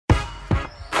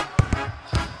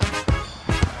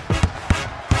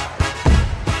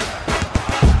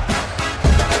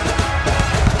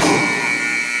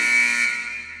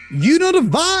know the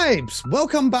vibes.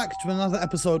 Welcome back to another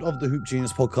episode of the Hoop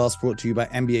Genius podcast brought to you by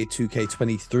NBA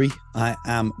 2K23. I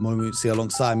am Mo Mootsie,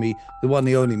 alongside me, the one,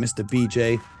 the only Mr.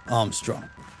 BJ Armstrong.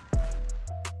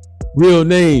 Real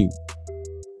name,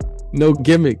 no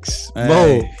gimmicks. Hey.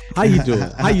 Mo, how you doing?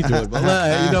 How you doing, Mo?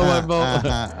 You know what,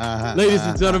 Mo? Ladies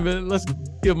and gentlemen, let's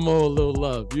give Mo a little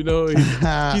love. You know, he's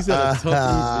had a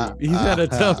tough evening. He's had a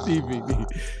tough evening.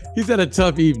 He's had a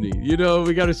tough evening. You know,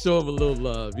 we got to show him a little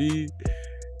love.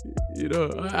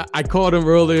 I called him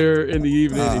earlier in the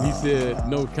evening and he said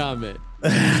no comment.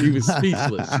 He was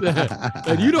speechless.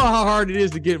 And you know how hard it is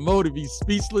to get Mo to be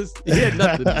speechless? He had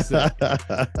nothing to say.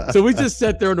 So we just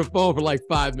sat there on the phone for like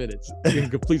 5 minutes in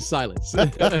complete silence.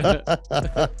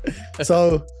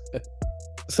 So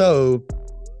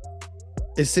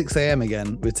it's 6 a.m.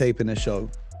 again. We're taping a show.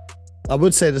 I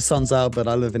would say the sun's out, but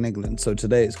I live in England, so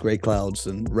today it's grey clouds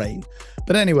and rain.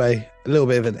 But anyway, a little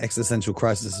bit of an existential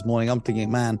crisis this morning. I'm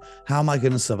thinking, man, how am I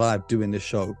going to survive doing this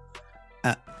show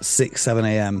at 6, 7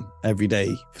 a.m. every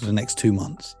day for the next 2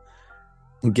 months?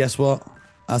 And guess what?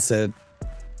 I said,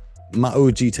 my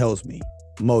OG tells me,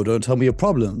 Mo, don't tell me your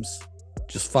problems,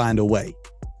 just find a way.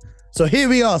 So here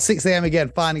we are, 6 a.m.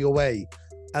 again, finding a way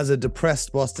as a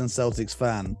depressed Boston Celtics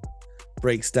fan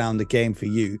breaks down the game for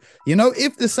you. You know,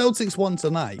 if the Celtics won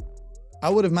tonight, I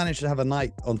would have managed to have a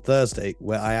night on Thursday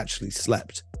where I actually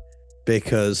slept,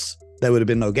 because there would have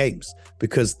been no games,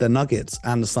 because the Nuggets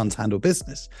and the Suns handle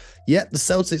business. Yet the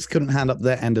Celtics couldn't hand up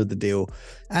their end of the deal.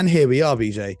 And here we are,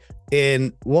 BJ,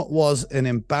 in what was an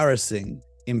embarrassing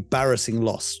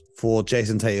loss for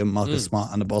Jason Tatum, Marcus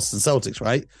Smart, and the Boston Celtics,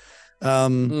 right?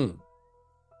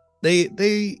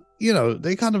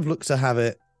 They kind of looked to have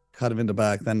it kind of in the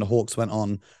bag. Then the Hawks went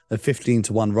on a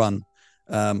 15-1 run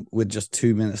with just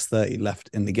 2 minutes 30 left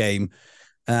in the game.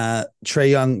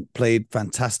 Trae Young played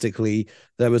fantastically.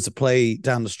 There was a play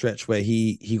down the stretch where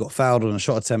he got fouled on a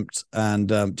shot attempt,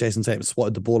 and Jason Tatum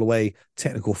swatted the ball away.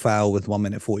 Technical foul with 1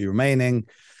 minute 40 remaining.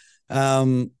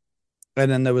 And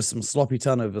then there was some sloppy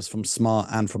turnovers from Smart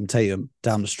and from Tatum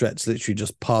down the stretch, literally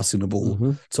just passing the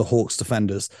ball to Hawks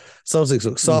defenders. Celtics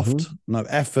looked soft, no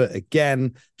effort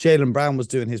again. Jaylen Brown was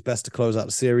doing his best to close out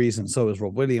the series, and so was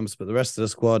Rob Williams, but the rest of the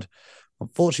squad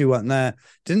unfortunately weren't there.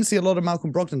 Didn't see a lot of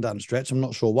Malcolm Brogdon down the stretch. I'm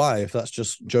not sure why, if that's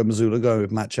just Joe Mazzulla going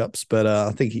with matchups, but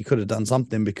I think he could have done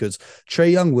something, because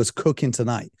Trae Young was cooking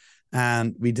tonight.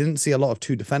 And we didn't see a lot of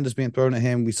two defenders being thrown at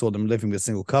him. We saw them living with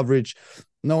single coverage.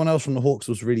 No one else from the Hawks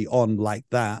was really on like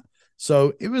that.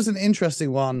 So it was an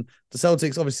interesting one. The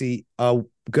Celtics obviously are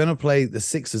going to play the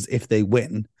Sixers if they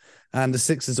win. And the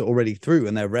Sixers are already through,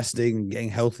 and they're resting and getting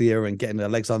healthier and getting their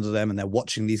legs under them, and they're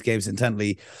watching these games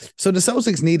intently. So the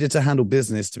Celtics needed to handle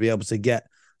business to be able to get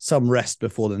some rest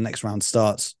before the next round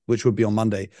starts, which would be on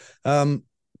Monday.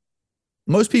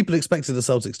 Most people expected the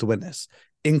Celtics to win this,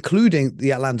 including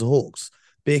the Atlanta Hawks,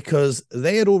 because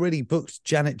they had already booked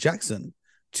Janet Jackson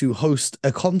to host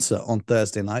a concert on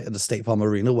Thursday night at the State Farm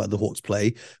Arena where the Hawks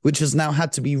play, which has now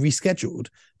had to be rescheduled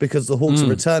because the Hawks are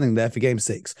returning there for Game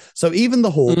 6. So even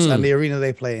the Hawks and the arena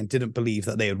they play in didn't believe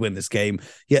that they would win this game.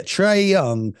 Yet Trae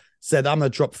Young said, I'm going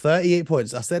to drop 38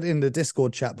 points. I said in the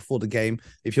Discord chat before the game,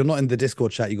 if you're not in the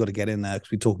Discord chat, you got to get in there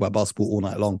because we talk about basketball all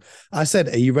night long. I said,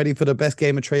 are you ready for the best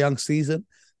game of Trae Young's season?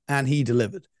 And he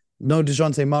delivered. No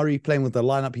DeJounte Murray playing with the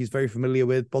lineup he's very familiar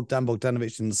with. Bogdan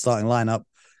Bogdanovic in the starting lineup.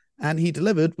 And he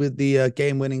delivered with the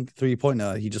game-winning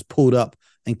three-pointer. He just pulled up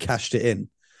and cashed it in.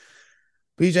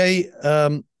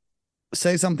 BJ,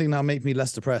 say something that'll make me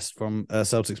less depressed from a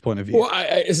Celtics point of view. Well,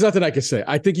 it's nothing I can say.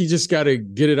 I think you just got to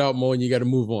get it out more, and you got to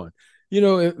move on. You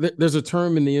know, there's a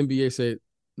term in the NBA, say,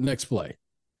 next play.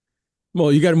 Mo,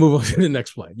 you got to move on to the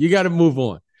next play. You got to move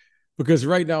on. Because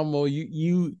right now, Mo,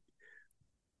 you're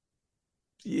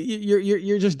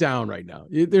just down right now.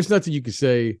 There's nothing you can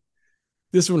say.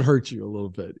 This one hurt you a little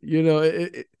bit. You know,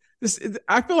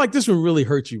 I feel like this one really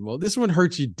hurt you, Mo. This one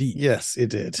hurt you deep. Yes, it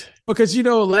did. Because, you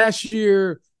know, last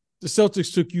year, the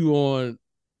Celtics took you on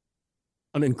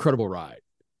an incredible ride.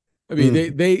 I mean,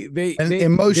 an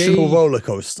emotional roller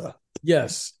coaster.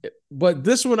 Yes. But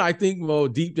this one, I think, Mo,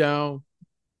 deep down,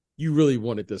 you really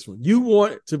wanted this one. You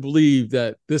want to believe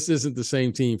that this isn't the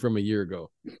same team from a year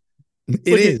ago. It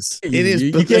is.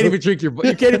 You can't even drink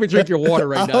your water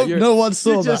right now. No one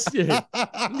saw that.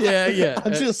 Yeah. I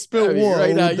just spilled water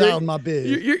right now, down my beard.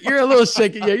 You're a little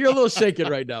shaken. Yeah, you're a little shaken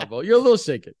right now, Bo. You're a little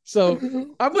shaken. So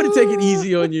I'm going to take it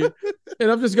easy on you, and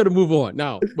I'm just going to move on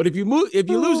now. But if you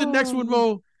lose the next one,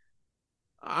 Mo,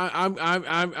 I'm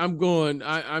going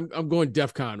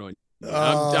DEFCON on you.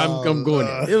 I'm going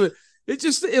there.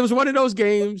 It was one of those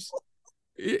games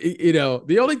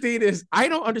The only thing is I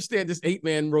don't understand this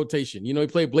 8-man rotation. He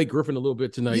played Blake Griffin a little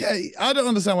bit tonight. Yeah, I don't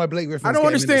understand why Blake Griffin. I don't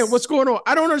understand what's going on.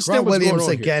 I don't understand Grant what's Williams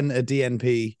going on again, here. a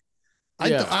DNP.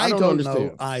 Yeah, I don't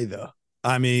know either.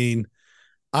 I mean,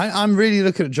 I'm really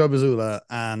looking at Joe Mazzulla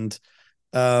and,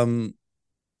 down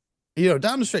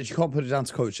the stretch, you can't put it down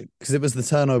to coaching because it was the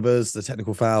turnovers, the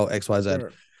technical foul, X, Y, Z.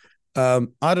 Sure.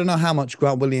 I don't know how much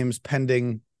Grant Williams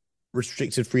pending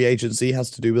restricted free agency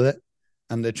has to do with it,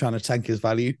 and they're trying to tank his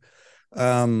value.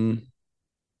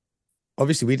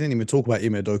 Obviously, we didn't even talk about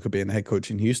Ime Udoka being the head coach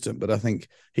in Houston, but I think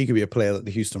he could be a player that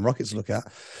the Houston Rockets look at.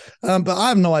 But I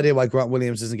have no idea why Grant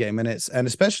Williams isn't getting minutes, and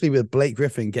especially with Blake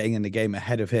Griffin getting in the game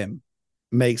ahead of him,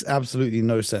 makes absolutely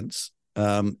no sense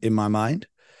in my mind.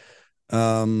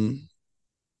 Given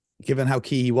how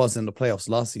key he was in the playoffs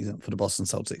last season for the Boston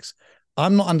Celtics.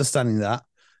 I'm not understanding that.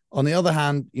 On the other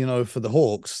hand, for the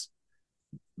Hawks,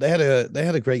 they had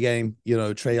a great game.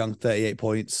 Trae Young, 38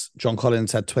 points. John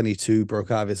Collins had 22,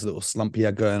 broke out of his little slump he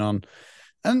had going on.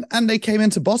 And they came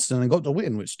into Boston and got the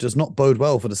win, which does not bode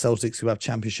well for the Celtics who have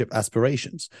championship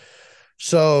aspirations.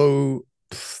 So,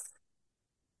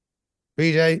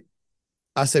 BJ,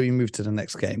 I say we move to the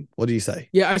next game. What do you say?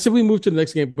 Yeah, I said we move to the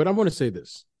next game, but I want to say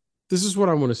this. This is what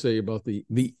I want to say about the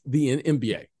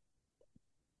NBA.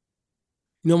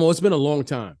 Mo, it's been a long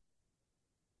time.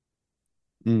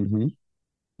 Mm-hmm.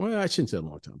 Well, I shouldn't say a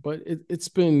long time, but it's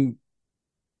been,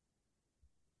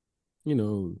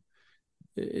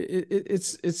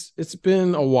 it's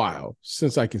been a while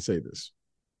since I can say this.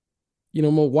 Mo,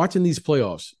 watching these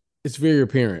playoffs, it's very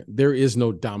apparent there is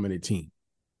no dominant team.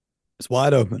 It's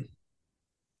wide open.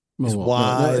 It's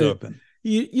wide open.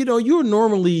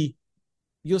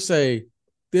 You'll say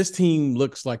this team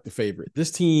looks like the favorite.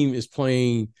 This team is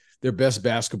playing their best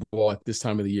basketball at this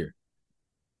time of the year.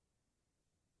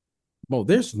 Well,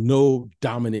 there's no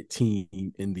dominant team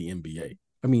in the NBA.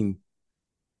 I mean,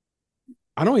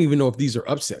 I don't even know if these are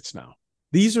upsets now.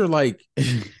 These are like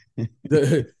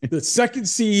the second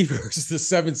seed versus the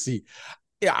 7th seed.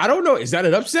 Yeah, I don't know. Is that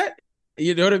an upset?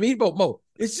 You know what I mean? But Mo,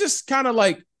 it's just kind of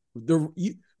like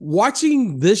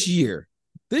watching this year,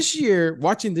 the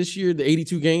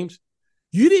 82 games,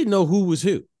 you didn't know who was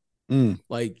who.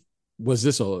 Like, was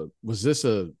this a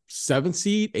 7th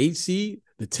seed, 8th seed?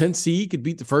 The 10th seed could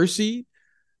beat the 1st seed.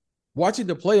 Watching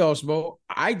the playoffs, Mo,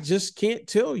 I just can't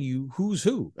tell you who's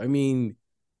who. I mean,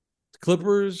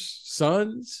 Clippers,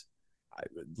 Suns,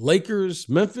 Lakers,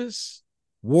 Memphis,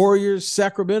 Warriors,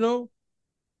 Sacramento.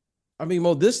 I mean,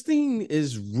 Mo, this thing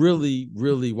is really,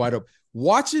 really wide open.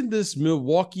 Watching this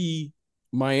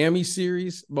Milwaukee-Miami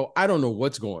series, Mo, I don't know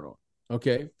what's going on,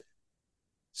 okay?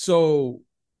 So,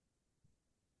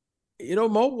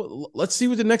 Mo, let's see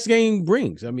what the next game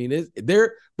brings. I mean,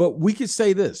 but we could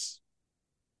say this.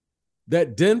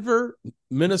 That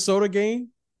Denver-Minnesota game,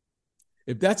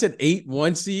 if that's an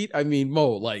 8-1 seed, I mean,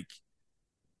 Mo, like,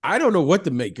 I don't know what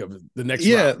to make of the next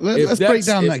round. Let's break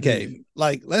down that game.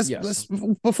 Like, let's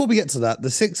before we get to that, the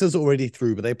Sixers already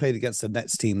through, but they played against the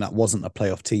Nets team that wasn't a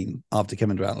playoff team after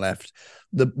Kevin Durant left.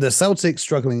 The Celtics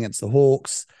struggling against the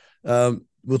Hawks.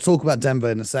 We'll talk about Denver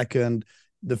in a second.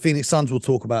 The Phoenix Suns we'll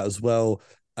talk about as well.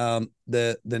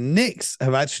 The Knicks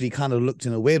have actually kind of looked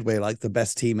in a weird way like the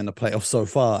best team in the playoffs so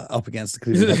far up against the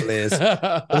Cleveland Cavaliers.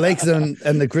 The Lakers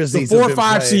and the Grizzlies. The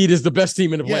 4-5 seed is the best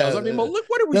team in the playoffs. I mean, look,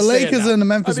 what are we saying? The Lakers now? and the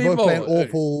Memphis both playing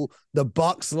awful. The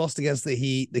Bucks lost against the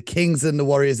Heat. The Kings and the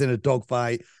Warriors in a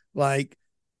dogfight. Like,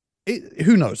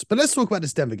 who knows? But let's talk about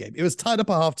this Denver game. It was tied up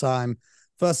at halftime.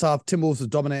 First half, Timberwolves was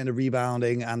dominating the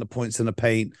rebounding and the points in the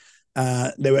paint.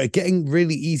 They were getting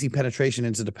really easy penetration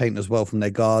into the paint as well from their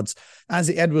guards.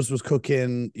 Anthony Edwards was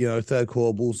cooking, third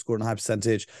quarter, Bulls scoring a high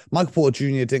percentage. Michael Porter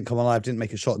Jr. didn't come alive, didn't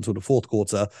make a shot until the fourth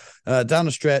quarter. Down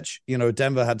the stretch,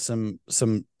 Denver had some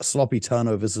sloppy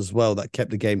turnovers as well that kept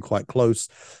the game quite close.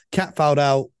 Cat fouled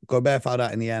out, Gobert fouled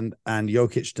out in the end, and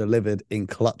Jokic delivered in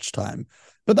clutch time.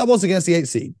 But that was against the 8th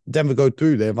seed. Denver go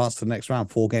through, they advanced to the next round,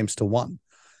 4-1.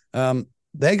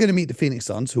 They're going to meet the Phoenix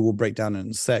Suns, who we'll break down in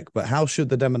a sec. But how should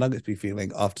the Denver Nuggets be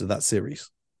feeling after that series?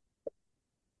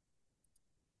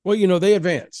 Well, they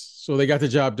advanced, so they got the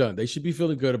job done. They should be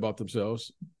feeling good about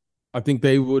themselves. I think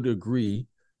they would agree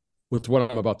with what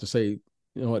I'm about to say.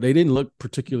 They didn't look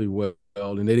particularly well,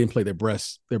 and they didn't play their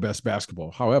best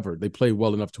basketball. However, they played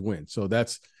well enough to win. So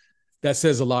that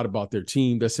says a lot about their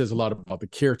team. That says a lot about the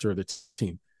character of the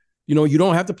team. You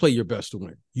don't have to play your best to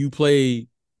win. You play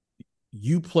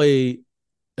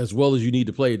as well as you need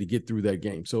to play to get through that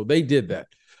game. So they did that.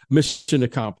 Mission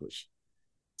accomplished.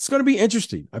 It's going to be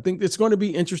interesting. I think it's going to be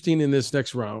interesting in this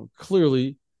next round.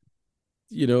 Clearly,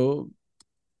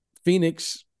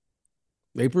 Phoenix,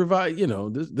 they provide,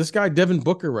 this guy, Devin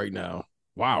Booker right now,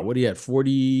 wow, what he had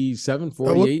 47,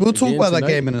 We'll, 48 we'll talk again about that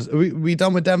tonight. game. We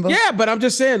done with Denver? Yeah, but I'm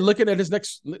just saying, looking at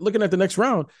the next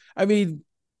round, I mean,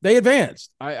 they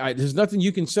advanced. There's nothing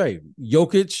you can say.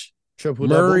 Jokic, Triple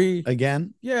double Murray,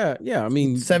 again. yeah. I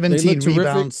mean, they 17 look terrific.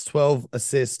 rebounds, 12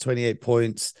 assists, 28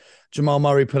 points. Jamal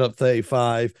Murray put up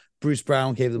 35. Bruce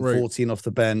Brown gave them Right. 14 off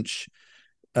the bench.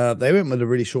 They went with a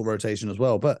really short rotation as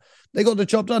well, but they got the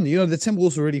job done. You know, the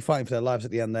Timberwolves were really fighting for their lives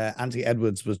at the end there. Anthony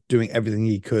Edwards was doing everything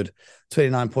he could.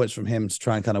 29 points from him to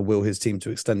try and kind of will his team to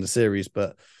extend the series.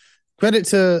 But credit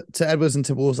to Edwards and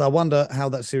Timberwolves. I wonder how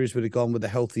that series would have gone with the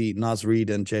healthy Naz Reid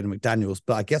and Jaden McDaniels,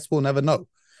 but I guess we'll never know.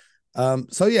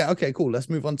 So yeah, okay, cool. Let's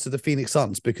move on to the Phoenix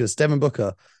Suns because Devin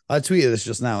Booker, I tweeted this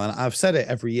just now, and I've said it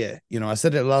every year. You know, I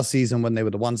said it last season when they were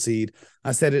the 1 seed.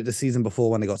 I said it the season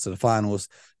before when they got to the finals.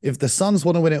 If the Suns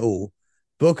want to win it all,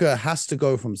 Booker has to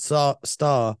go from star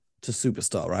to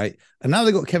superstar, right? And now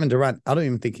they got Kevin Durant. I don't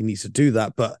even think he needs to do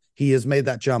that, but he has made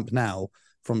that jump now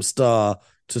from star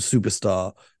to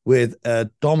superstar with a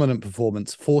dominant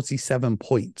performance, 47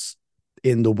 points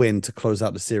in the win to close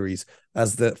out the series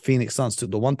as the Phoenix Suns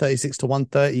took the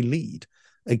 136-130 lead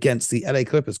against the LA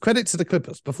Clippers. Credit to the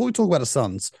Clippers. Before we talk about the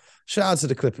Suns, shout out to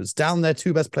the Clippers. Down their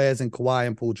 2 best players in Kawhi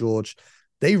and Paul George.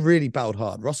 They really battled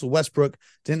hard. Russell Westbrook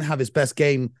didn't have his best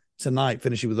game tonight,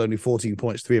 finishing with only 14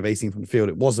 points, 3 of 18 from the field.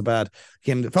 It was a bad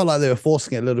game. It felt like they were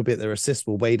forcing it a little bit. Their assists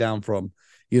were way down from,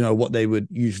 you know, what they would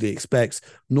usually expect.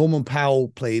 Norman Powell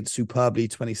played superbly,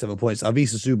 27 points.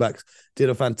 Ivica Zubac did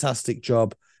a fantastic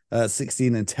job,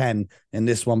 16 and 10 in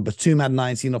this one. Batum had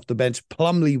 19 off the bench.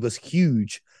 Plumlee was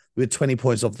huge with 20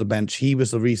 points off the bench. He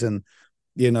was the reason,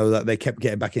 you know, that they kept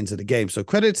getting back into the game. So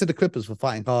credit to the Clippers for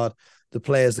fighting hard, the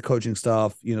players, the coaching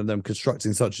staff, you know, them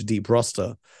constructing such a deep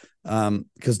roster.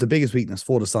 Because the biggest weakness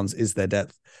for the Suns is their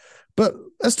depth. But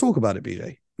let's talk about it,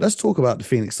 BJ. Let's talk about the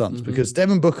Phoenix Suns because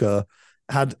Devin Booker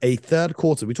had a third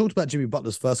quarter. We talked about Jimmy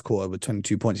Butler's first quarter with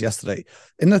 22 points yesterday.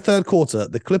 In the third quarter,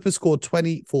 the Clippers scored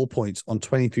 24 points on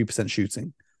 23%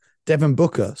 shooting. Devin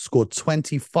Booker scored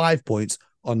 25 points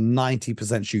on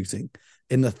 90% shooting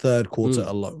in the third quarter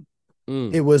alone.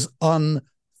 It was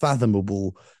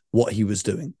unfathomable what he was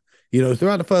doing. You know,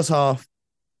 throughout the first half,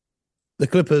 the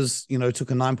Clippers, you know,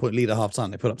 took a 9-point lead at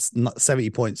halftime. They put up 70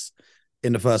 points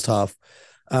in the first half.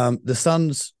 The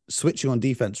Suns switching on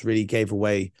defense really gave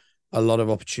away a lot of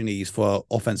opportunities for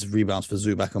offensive rebounds for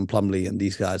Zubac and Plumlee and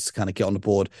these guys to kind of get on the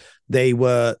board. They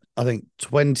were, I think,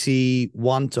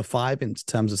 21-5 in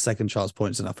terms of second chance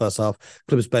points in that first half.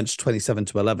 Clippers benched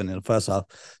 27-11 in the first half.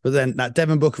 But then that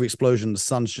Devin Booker explosion, the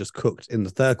Suns just cooked in the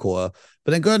third quarter.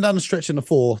 But then going down the stretch in the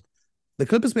fourth, the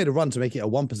Clippers made a run to make it a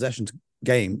 1-possession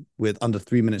game with under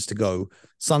 3 minutes to go.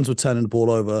 Suns were turning the ball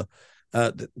over.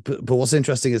 But what's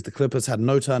interesting is the Clippers had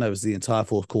no turnovers the entire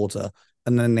fourth quarter,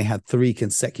 and then they had 3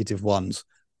 consecutive ones.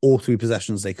 All 3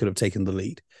 possessions, they could have taken the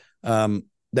lead.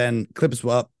 Then Clippers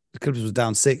were up. The Clippers was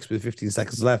down 6 with 15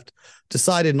 seconds left.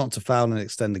 Decided not to foul and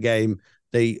extend the game.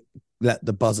 They let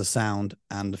the buzzer sound,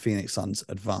 and the Phoenix Suns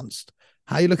advanced.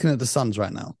 How are you looking at the Suns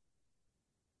right now?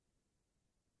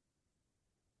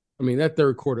 I mean, that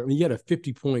third quarter, I mean, you had a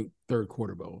 50-point third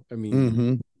quarter, Bo. I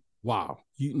mean, wow.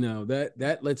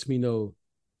 That lets me know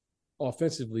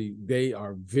offensively, they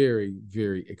are very,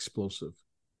 very explosive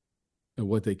at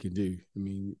what they can do. I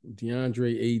mean,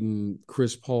 DeAndre Ayton,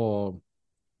 Chris Paul,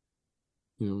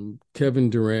 you know,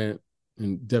 Kevin Durant,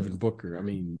 and Devin Booker. I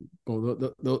mean,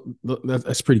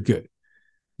 that's pretty good.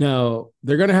 Now,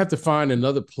 they're going to have to find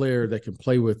another player that can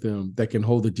play with them, that can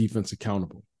hold the defense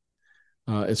accountable.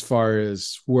 As far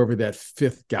as whoever that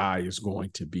 5th guy is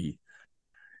going to be.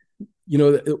 You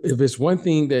know, if it's one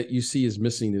thing that you see is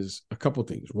missing is a couple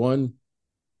things. One,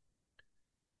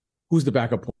 who's the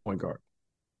backup point guard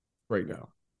right now?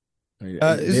 They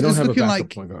don't have a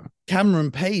backup point guard.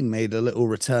 Cameron Payne made a little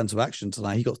return to action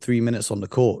tonight. He got 3 minutes on the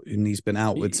court, and he's been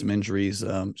out with some injuries.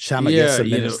 Shamet gets some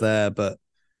minutes there, but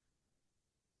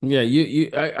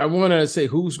I want to say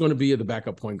who's going to be the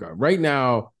backup point guard right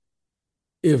now.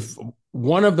 If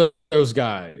one of those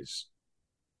guys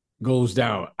goes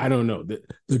down, I don't know.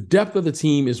 The depth of the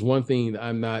team is one thing that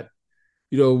I'm not,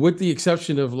 you know, with the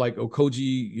exception of like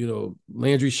Okogie, you know,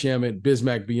 Landry Shamet,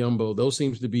 Bismack Biyombo, those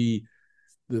seems to be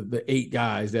the 8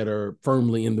 guys that are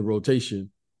firmly in the rotation.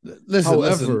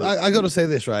 Listen, I got to say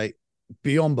this, right?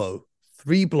 Biyombo,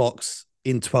 3 blocks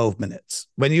in 12 minutes.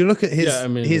 When you look at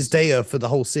his data for the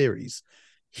whole series,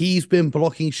 he's been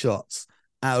blocking shots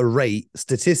at a rate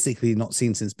statistically not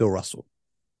seen since Bill Russell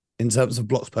in terms of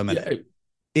blocks per minute. Yeah,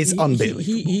 it's unbelievable.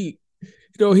 He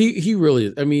really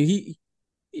is. I mean,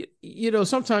 you know,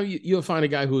 sometimes you'll find a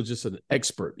guy who's just an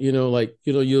expert, you know, like,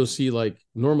 you know, you'll see like,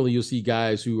 normally you'll see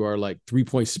guys who are like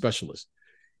 3-point specialists.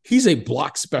 he's a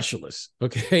block specialist.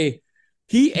 Okay.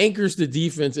 He anchors the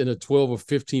defense in a 12 or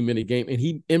 15-minute game, and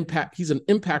he's an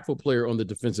impactful player on the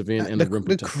defensive end and the rim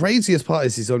protection. The craziest part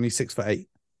is he's only 6'8",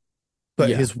 but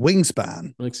his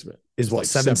wingspan is what,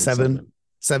 7'7",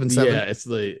 7'7". Yeah, it's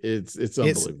unbelievable.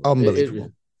 It's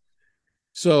unbelievable.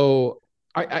 So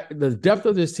the depth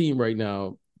of this team right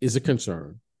now is a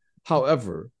concern.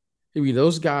 However, I mean,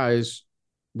 those guys,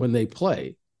 when they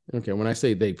play, okay, when I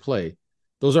say they play,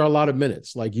 those are a lot of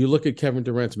minutes. Like, you look at Kevin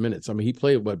Durant's minutes. I mean, he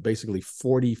played, basically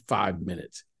 45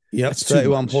 minutes. Yep,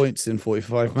 31 points in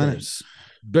 45 minutes.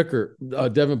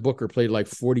 Devin Booker played like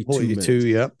 42 minutes.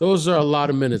 Yeah. Those are a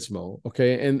lot of minutes, Mo.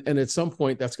 Okay. And at some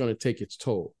point, that's going to take its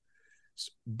toll.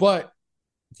 But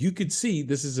you could see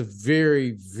this is a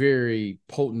very, very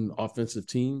potent offensive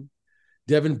team.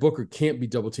 Devin Booker can't be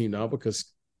double teamed now because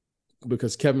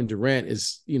Kevin Durant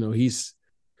is,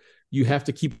 you have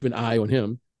to keep an eye on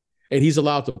him. And he's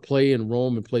allowed to play and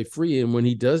roam and play free. And when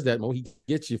he does that, Mo, he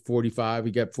gets you 45.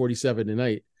 He got 47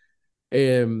 tonight.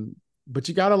 But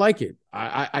you got to like it.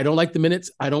 I don't like the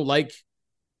minutes. I don't like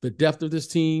the depth of this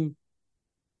team.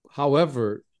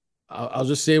 However, I'll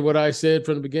just say what I said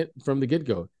from the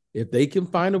get-go. If they can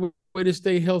find a way to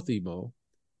stay healthy, Mo,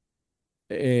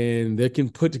 and they can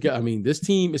put together, I mean, this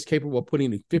team is capable of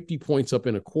putting 50 points up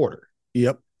in a quarter.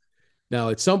 Yep. Now,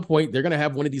 at some point, they're going to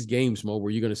have one of these games, Mo,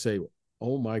 where you're going to say,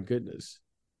 oh my goodness.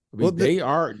 I mean, they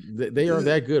are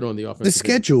that good on the offense. The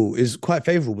schedule is quite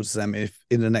favorable to them if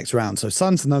in the next round. So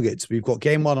Suns Nuggets, we've got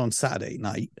game 1 on Saturday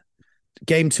night,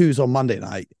 game 2's on Monday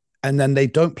night, and then they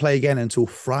don't play again until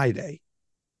Friday.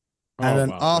 And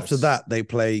then after that, they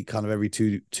play kind of every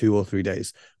two or 3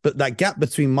 days. But that gap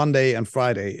between Monday and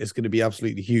Friday is going to be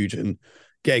absolutely huge. And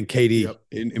getting KD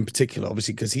in particular,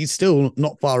 obviously, because he's still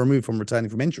not far removed from returning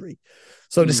from injury.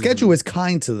 So the schedule is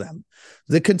kind to them.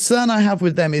 The concern I have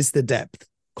with them is the depth,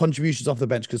 contributions off the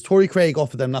bench, because Torrey Craig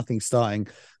offered them nothing starting.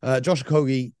 Josh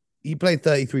Okogie, he played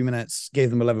 33 minutes, gave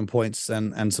them 11 points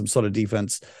and some solid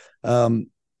defense.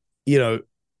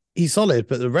 He's solid,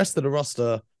 but the rest of the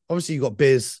roster, obviously you got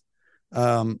Biz,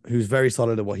 who's very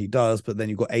solid at what he does, but then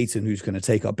you've got Ayton, who's going to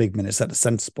take up big minutes at the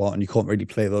center spot, and you can't really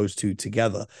play those two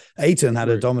together. Ayton had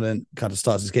a dominant kind of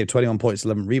start to this game, 21 points,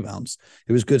 11 rebounds.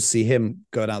 It was good to see him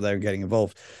going out there and getting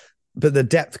involved. But the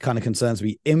depth kind of concerns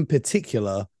me, in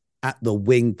particular at the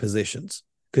wing positions.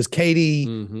 Because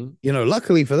KD,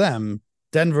 luckily for them,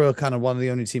 Denver are kind of one of the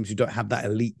only teams who don't have that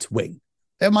elite wing.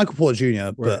 They have Michael Porter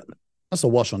Jr., but that's a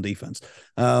wash on defense.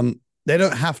 They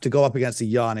don't have to go up against a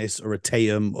Giannis or a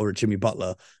Tatum or a Jimmy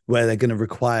Butler where they're going to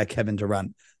require Kevin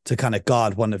Durant to kind of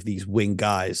guard one of these wing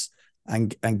guys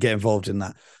and get involved in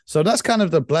that. So that's kind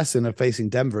of the blessing of facing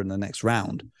Denver in the next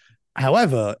round.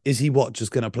 However, is he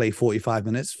just going to play 45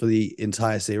 minutes for the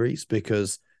entire series?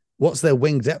 Because what's their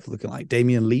wing depth looking like?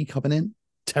 Damian Lee coming in?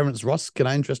 Terrence Ross, can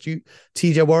I interest you?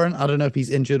 TJ Warren, I don't know if he's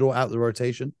injured or out of the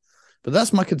rotation. But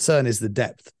that's my concern, is the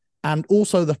depth. And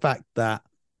also the fact that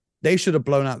they should have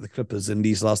blown out the Clippers in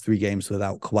these last 3 games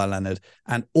without Kawhi Leonard.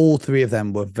 And all 3 of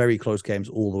them were very close games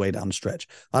all the way down the stretch.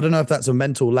 I don't know if that's a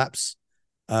mental lapse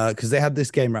because they had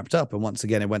this game wrapped up. And once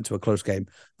again, it went to a close game.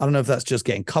 I don't know if that's just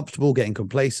getting comfortable, getting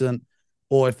complacent,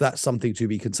 or if that's something to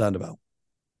be concerned about.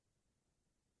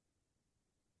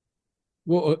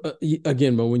 Well,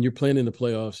 again, Mo, when you're playing in the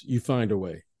playoffs, you find a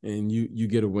way and you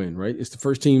get a win, right? It's the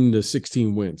first team to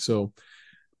 16 wins. So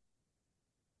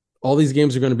all these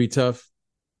games are going to be tough.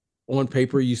 On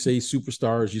paper, you say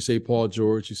superstars, you say Paul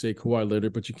George, you say Kawhi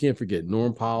Leonard, but you can't forget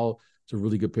Norm Powell is a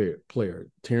really good player.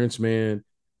 Terrence Mann,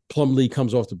 Plumlee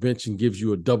comes off the bench and gives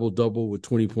you a double-double with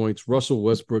 20 points. Russell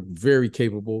Westbrook, very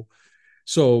capable.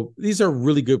 So these are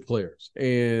really good players.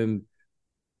 And,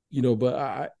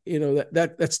 but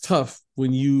that's tough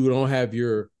when you don't have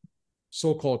your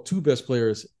so-called 2 best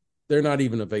players. They're not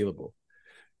even available.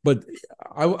 But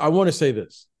I want to say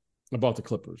this about the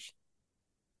Clippers.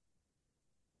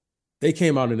 They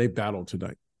came out and they battled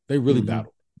tonight. They really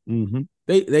battled. Mm-hmm.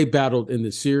 They battled in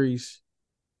the series.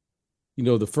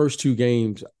 The first 2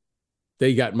 games,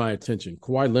 they got my attention.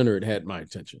 Kawhi Leonard had my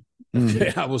attention.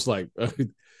 Okay, I was like,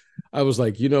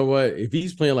 you know what? If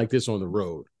he's playing like this on the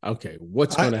road, okay,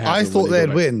 what's going to happen? I thought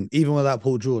they'd win even without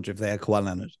Paul George if they had Kawhi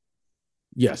Leonard.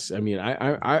 Yes, I mean,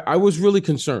 I was really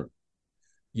concerned.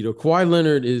 Kawhi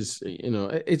Leonard is,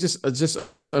 it's just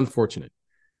unfortunate.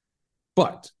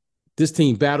 But this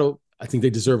team battled. I think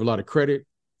they deserve a lot of credit.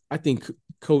 I think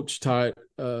Coach Tyronn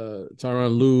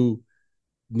Lue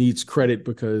needs credit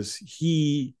because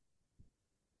he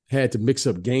had to mix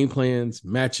up game plans,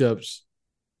 matchups,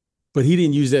 but he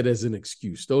didn't use that as an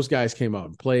excuse. Those guys came out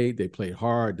and played. They played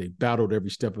hard. They battled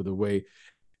every step of the way.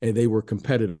 and they were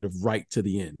competitive right to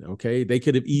the end. Okay. They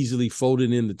could have easily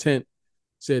folded in the tent,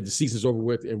 said the season's over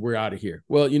with and we're out of here.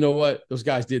 Well, you know what? Those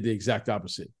guys did the exact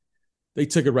opposite. They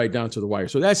took it right down to the wire.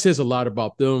 So that says a lot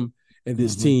about them and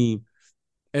this team.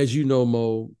 As you know,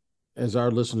 Mo, as our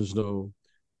listeners know,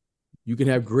 you can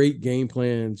have great game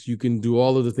plans. You can do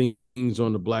all of the things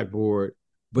on the blackboard,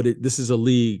 but this is a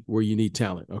league where you need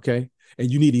talent, okay?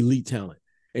 And you need elite talent.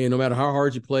 And no matter how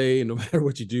hard you play and no matter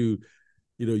what you do,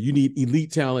 you need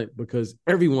elite talent because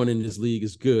everyone in this league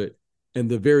is good. And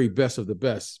the very best of the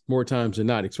best, more times than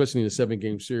not, especially in a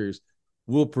 7-game series,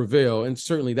 will prevail. And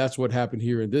certainly that's what happened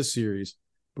here in this series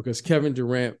because Kevin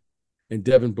Durant and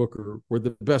Devin Booker were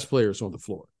the best players on the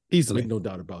floor. Easily. Make no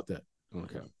doubt about that.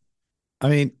 Okay. I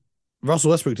mean,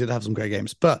 Russell Westbrook did have some great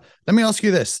games. But let me ask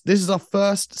you this. This is our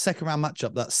first second-round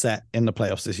matchup that's set in the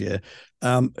playoffs this year.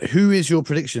 Who is your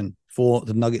prediction for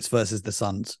the Nuggets versus the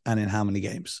Suns and in how many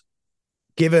games?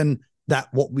 Given that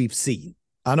what we've seen.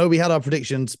 I know we had our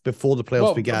predictions before the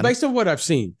playoffs began. Based on what I've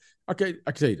seen, okay,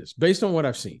 I can tell you this. Based on what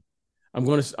I've seen, I'm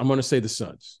gonna say the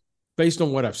Suns. Based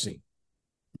on what I've seen,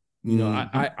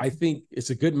 I think it's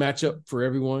a good matchup for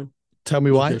everyone. Tell me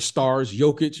why. Their stars,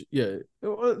 Jokic. Yeah,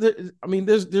 I mean,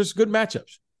 there's good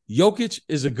matchups. Jokic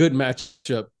is a good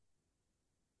matchup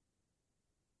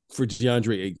for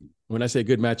DeAndre Ayton. When I say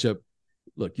good matchup,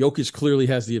 look, Jokic clearly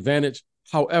has the advantage.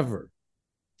 However,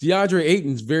 DeAndre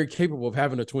Ayton's very capable of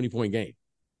having a 20-point game.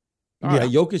 All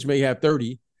right, Jokic may have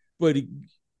 30, but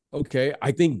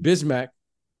I think Bismack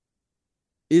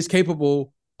is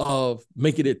capable of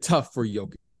making it tough for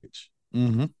Jokic.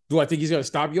 Do I think he's going to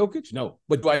stop Jokic? No.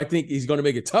 But do I think he's going to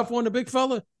make it tough on the big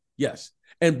fella? Yes.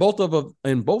 And both of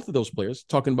those players,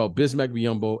 talking about Bismack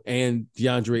Biyombo and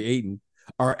DeAndre Ayton,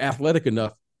 are athletic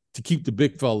enough to keep the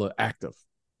big fella active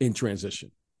in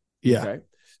transition. Yeah. Okay.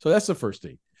 So that's the first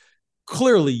thing.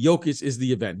 Clearly, Jokic is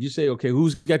the advantage. You say, okay,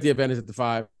 who's got the advantage at the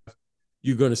 5?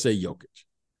 You're going to say Jokic.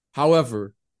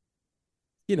 However,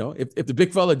 if the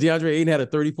big fella DeAndre Ayton had a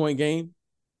 30-point game,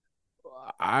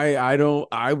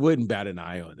 I wouldn't bat an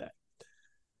eye on that.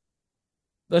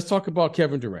 Let's talk about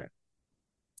Kevin Durant.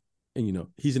 And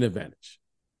he's an advantage.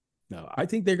 Now, I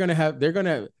think I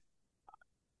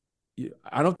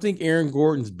don't think Aaron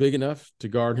Gordon's big enough to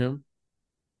guard him.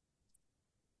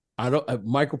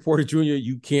 Michael Porter Jr.,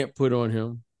 you can't put on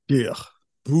him. Yeah.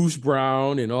 Bruce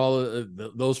Brown and all of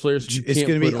those players. It's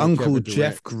going to be Uncle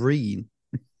Jeff Green.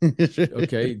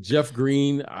 Okay, Jeff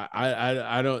Green.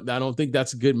 I don't think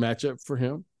that's a good matchup for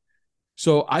him.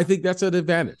 So I think that's an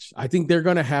advantage. I think they're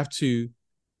going to have to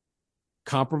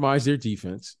compromise their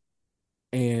defense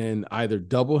and either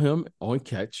double him on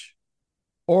catch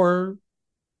or,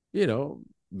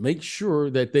 make sure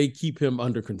that they keep him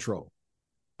under control.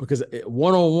 Because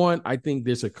one-on-one, I think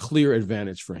there's a clear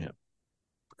advantage for him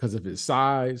because of his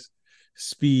size,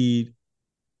 speed,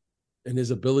 and his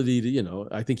ability to,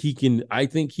 I think he can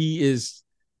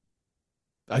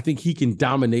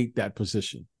dominate that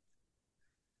position.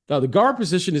 Now, the guard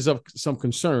position is of some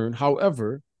concern.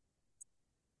 However,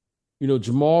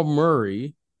 Jamal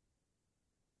Murray,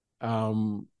 I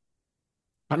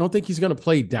don't think he's going to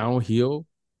play downhill,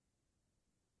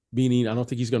 meaning I don't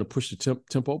think he's going to push the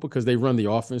tempo because they run the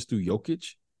offense through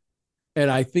Jokic. And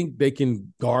I think they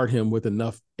can guard him with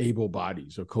enough able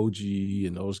bodies or Koji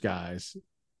and those guys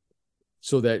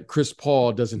so that Chris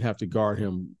Paul doesn't have to guard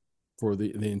him for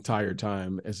the entire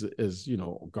time as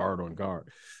guard on guard.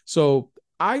 So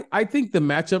I think the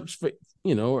matchups for,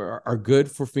 are good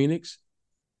for Phoenix.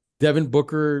 Devin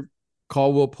Booker,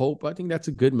 Caldwell Pope, I think that's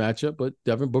a good matchup, but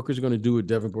Devin Booker's going to do what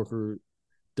Devin Booker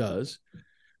does.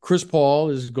 Chris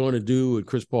Paul is going to do what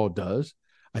Chris Paul does.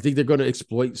 I think they're going to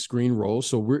exploit screen roles.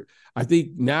 So I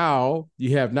think now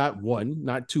you have not one,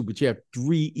 not two, but you have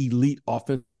 3 elite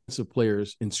offensive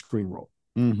players in screen role.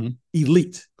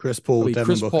 Elite. Chris Paul,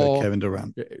 Devin Booker, Kevin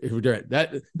Durant.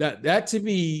 That to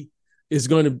me is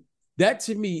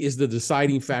the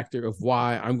deciding factor of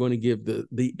why I'm going to give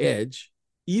the edge,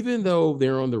 even though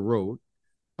they're on the road.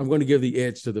 I'm going to give the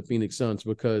edge to the Phoenix Suns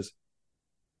because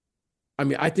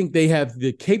I think they have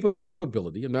the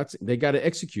capability. They got to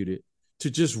execute it to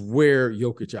just wear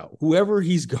Jokic out. Whoever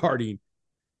he's guarding,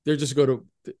 they're just going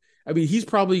to. He's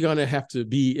probably going to have to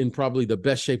be in probably the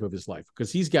best shape of his life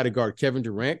because he's got to guard Kevin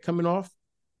Durant coming off.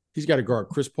 He's got to guard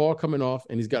Chris Paul coming off,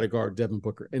 and he's got to guard Devin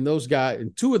Booker. And those guys,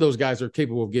 and 2 of those guys are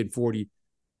capable of getting 40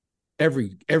 every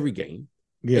game.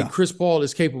 Yeah. And Chris Paul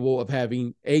is capable of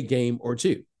having a game or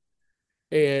 2.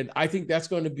 And I think that's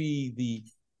going to be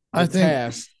the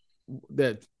task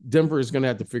that Denver is going to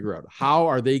have to figure out. How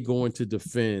are they going to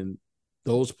defend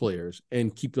those players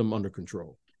and keep them under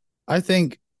control? I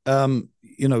think, with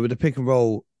the pick and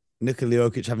roll, Nikola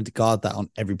Jokic having to guard that on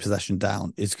every possession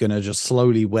down is going to just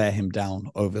slowly wear him down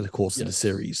over the course of the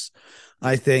series.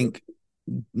 I think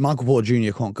Michael Porter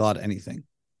Jr. can't guard anything.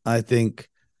 I think,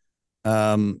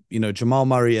 Jamal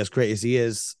Murray, as great as he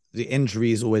is, the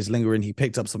injury is always lingering. He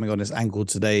picked up something on his ankle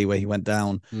today where he went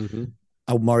down. Mm-hmm.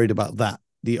 I'm worried about that.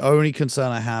 The only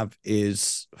concern I have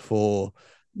is for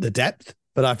the depth,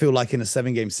 but I feel like in a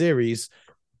 7-game series,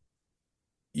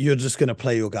 you're just going to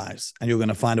play your guys and you're going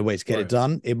to find a way to get it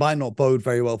done. It might not bode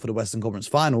very well for the Western Conference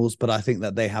Finals, but I think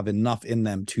that they have enough in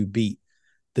them to beat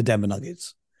the Denver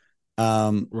Nuggets.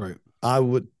 Right. I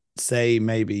would say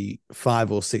maybe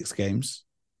 5 or 6 games.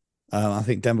 I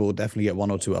think Denver will definitely get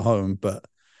 1 or 2 at home, but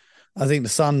I think the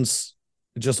Suns,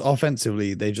 just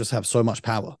offensively, they just have so much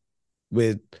power.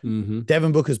 With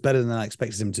Devin Booker's better than I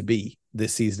expected him to be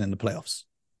this season in the playoffs.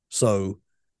 So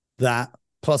that,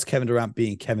 plus Kevin Durant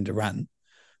being Kevin Durant,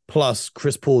 plus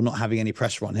Chris Paul not having any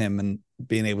pressure on him and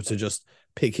being able to just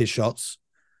pick his shots,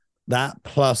 that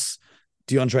plus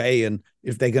DeAndre Ayton,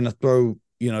 if they're going to throw,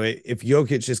 if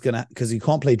Jokic is going to, because he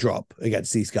can't play drop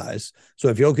against these guys. So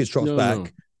if Jokic drops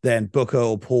back, then Booker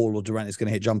or Paul or Durant is going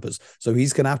to hit jumpers. So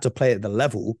he's going to have to play at the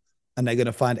level, and they're going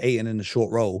to find Ayton in the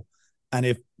short roll. And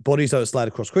if bodies don't slide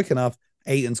across quick enough,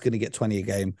 Ayton's going to get 20 a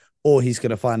game, or he's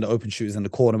going to find the open shooters in the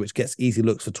corner, which gets easy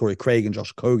looks for Torrey Craig and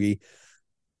Josh Okogie.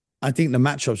 I think the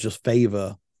matchups just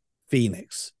favor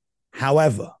Phoenix.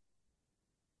 However,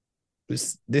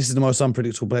 this is the most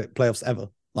unpredictable playoffs ever.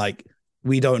 Like,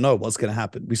 we don't know what's going to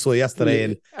happen. We saw yesterday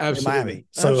in Miami.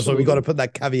 So we got to put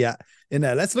that caveat in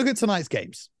there. Let's look at tonight's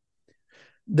games.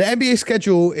 The NBA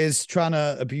schedule is trying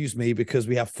to abuse me because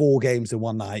we have 4 games in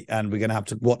one night and we're going to have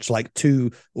to watch like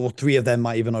 2 or 3 of them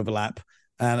might even overlap.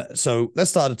 And so let's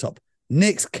start at the top.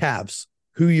 Knicks, Cavs.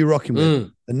 Who are you rocking with?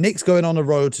 The Knicks going on the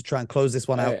road to try and close this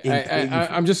one out.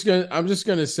 I'm just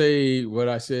gonna say what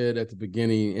I said at the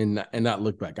beginning and not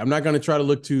look back. I'm not gonna try to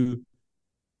look too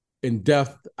in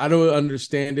depth. I don't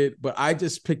understand it, but I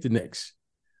just picked the Knicks.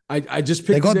 I just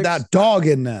picked. They got that dog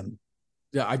in them.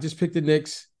 Yeah, I just picked the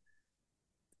Knicks,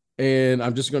 and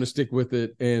I'm just gonna stick with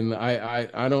it. And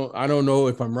I don't know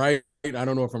if I'm right. I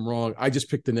don't know if I'm wrong. I just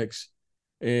picked the Knicks,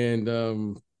 and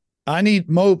I need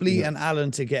Mobley and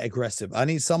Allen to get aggressive. I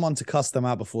need someone to cuss them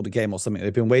out before the game or something.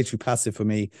 They've been way too passive for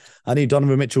me. I need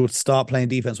Donovan Mitchell to start playing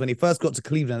defense. When he first got to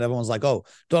Cleveland, everyone's like, oh,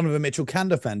 Donovan Mitchell can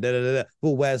defend.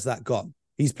 Well, where's that gone?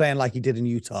 He's playing like he did in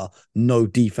Utah. No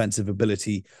defensive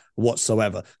ability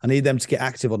whatsoever. I need them to get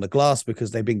active on the glass because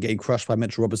they've been getting crushed by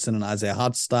Mitchell Robinson and Isaiah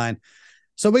Hartenstein.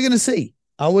 So we're going to see.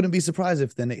 I wouldn't be surprised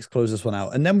if the Knicks close this one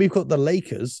out. And then we've got the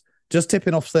Lakers just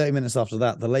tipping off 30 minutes after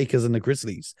that. The Lakers and the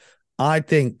Grizzlies. I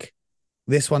think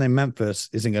this one in Memphis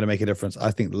isn't going to make a difference. I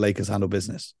think the Lakers handle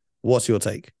business. What's your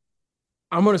take?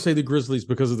 I'm going to say the Grizzlies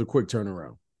because of the quick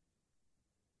turnaround.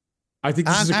 I think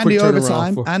this is a quick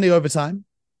turnaround. And the overtime.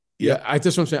 Yeah,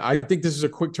 that's what I'm saying. I think this is a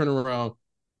quick turnaround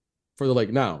for the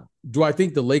Lakers. Now, do I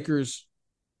think the Lakers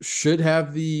should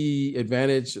have the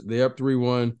advantage? They're up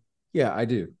 3-1. Yeah, I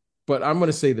do. But I'm going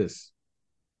to say this.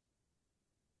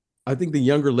 I think the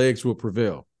younger legs will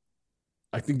prevail.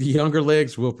 I think the younger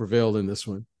legs will prevail in this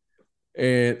one.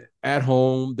 And at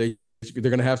home, they're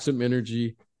going to have some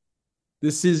energy.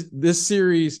 This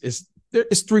series is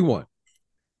 3-1.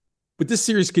 But this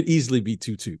series could easily be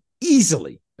 2-2.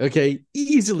 Easily. Okay?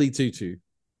 Easily 2-2.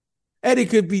 And it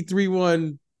could be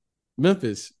 3-1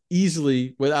 Memphis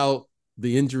easily without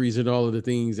the injuries and all of the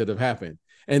things that have happened.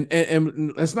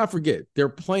 And let's not forget,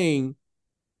 they're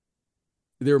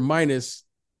minus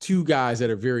 2 guys that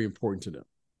are very important to them.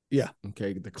 Yeah.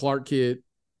 Okay. The Clark kid,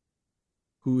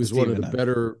 who is one of the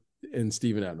better, and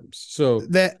Steven Adams. So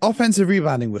their offensive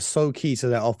rebounding was so key to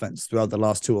their offense throughout the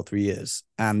last 2 or 3 years.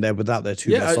 And they're without their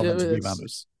 2 best offensive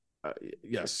rebounders.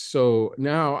 Yes. So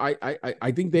now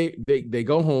I think they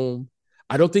go home.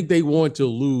 I don't think they want to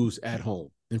lose at home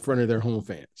in front of their home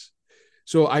fans.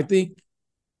 So I think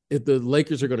if the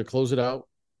Lakers are going to close it out,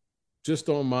 just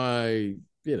on my,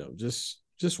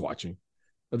 just watching,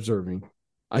 observing,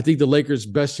 I think the Lakers'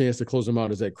 best chance to close them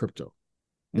out is at crypto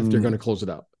if they're going to close it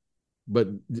out. But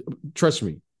trust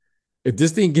me, if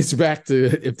this thing gets back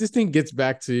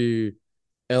to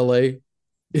LA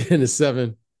in a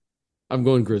 7, I'm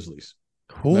going Grizzlies.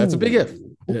 Ooh. That's a big if.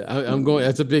 Yeah, I'm going.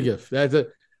 That's a big if.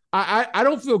 I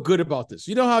don't feel good about this.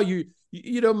 You know how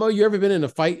Mo, you ever been in a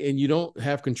fight and you don't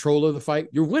have control of the fight?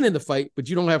 You're winning the fight, but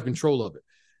you don't have control of it.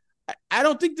 I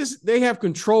don't think they have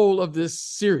control of this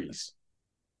series.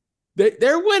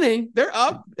 They're winning. They're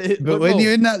up. But when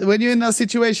you're in that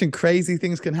situation, crazy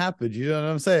things can happen. You know what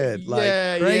I'm saying?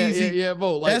 Like crazy,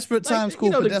 Bo. Like, desperate times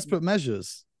call for desperate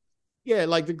measures. Yeah,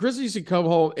 like the Grizzlies could come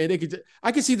home and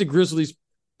I can see the Grizzlies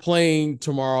playing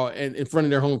tomorrow and in front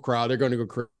of their home crowd, they're going to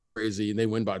go crazy and they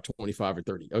win by 25 or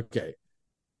 30. Okay.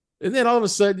 And then all of a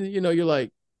sudden, you're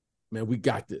like, man, we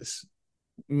got this.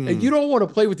 And you don't want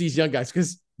to play with these young guys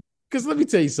because let me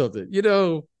tell you something,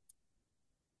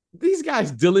 these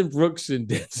guys, Dylan Brooks and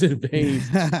Desmond Baines.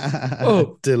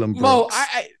 Dylan Brooks.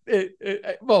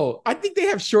 Mo, I think they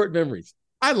have short memories.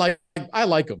 I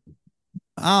like them.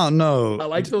 Oh no, I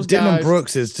like those Dylan guys.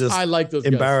 Brooks is just I like those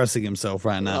embarrassing himself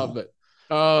right now.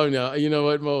 No, you know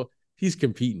what, Mo? He's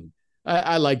competing.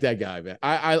 I like that guy, man.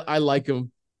 I like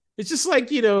him. It's just like,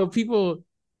 people.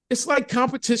 It's like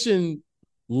competition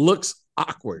looks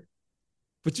awkward,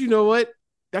 but you know what?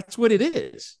 That's what it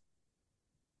is.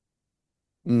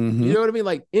 Mm-hmm. You know what I mean?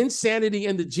 Like insanity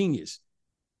and the genius.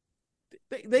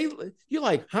 You're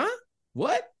like, huh?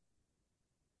 What?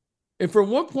 And from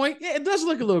one point, yeah, it does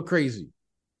look a little crazy.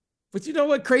 But you know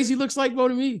what crazy looks like, Mo,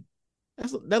 to me?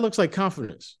 That looks like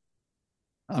confidence.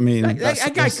 I mean,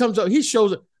 that guy comes up, he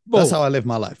shows up. That's how I live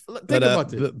my life. Think about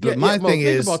this. But my thing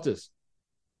is, think about this.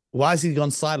 Why has he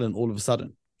gone silent all of a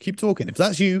sudden? Keep talking. If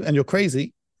that's you and you're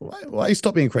crazy, why you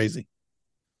stop being crazy?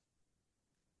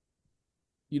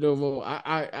 Mo,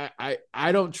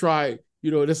 I don't try,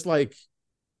 it's like,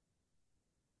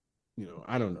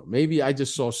 I don't know. Maybe I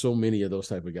just saw so many of those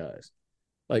type of guys.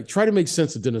 Like, try to make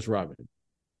sense of Dennis Rodman.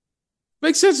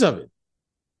 Make sense of it.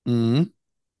 Mm-hmm.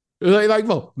 Like,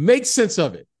 Mo, make sense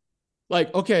of it.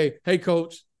 Like, okay, hey,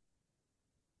 coach,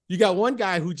 you got one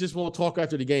guy who just won't talk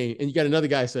after the game, and you got another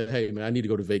guy said, hey, man, I need to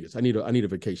go to Vegas. I need a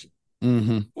vacation.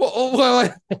 Mm-hmm.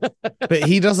 Well, but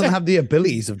he doesn't have the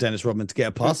abilities of Dennis Rodman to get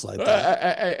a pass like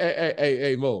that.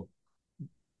 Hey, Mo,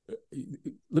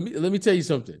 let me tell you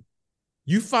something.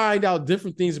 You find out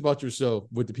different things about yourself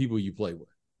with the people you play with.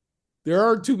 There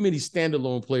aren't too many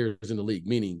standalone players in the league,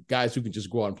 meaning guys who can just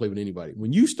go out and play with anybody.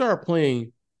 When you start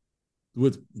playing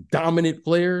with dominant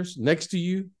players next to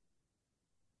you,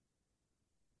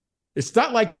 it's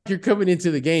not like you're coming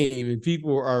into the game and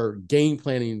people are game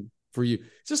planning for you.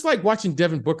 It's just like watching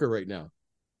Devin Booker right now.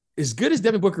 As good as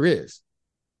Devin Booker is,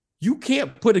 you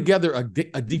can't put together a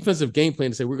defensive game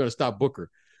plan to say we're going to stop Booker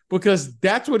because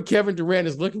that's what Kevin Durant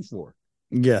is looking for.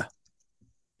 Yeah.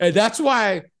 And that's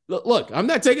why, look, I'm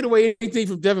not taking away anything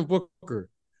from Devin Booker,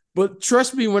 but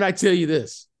trust me when I tell you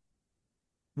this.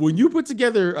 When you put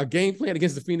together a game plan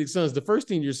against the Phoenix Suns, the first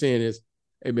thing you're saying is,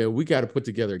 hey, man, we got to put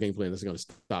together a game plan that's going to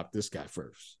stop this guy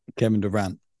first. Kevin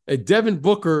Durant. And Devin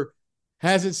Booker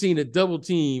hasn't seen a double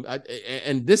team,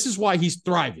 and this is why he's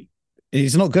thriving.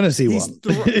 He's not going to see one.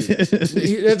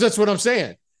 That's what I'm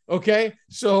saying. Okay?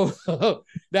 So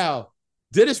now,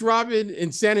 Dennis Rodman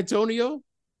in San Antonio,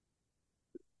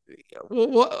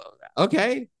 well,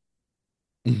 okay.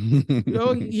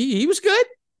 He was good.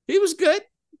 He was good.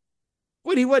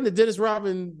 But he wasn't the Dennis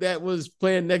Rodman that was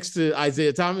playing next to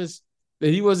Isaiah Thomas.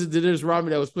 And he wasn't the Dennis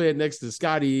Rodman that was playing next to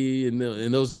Scottie and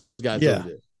those guys over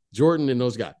there. Jordan and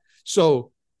those guys.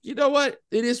 So, you know what?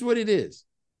 It is what it is.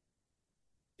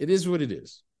 It is what it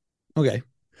is. Okay.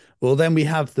 Well, then we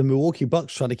have the Milwaukee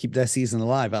Bucks trying to keep their season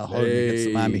alive at home against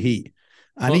the Miami Heat.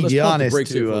 I need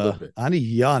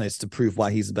Giannis to prove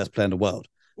why he's the best player in the world.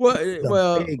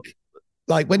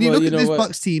 Like when you look at this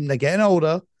Bucks team, they're getting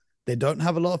older. They don't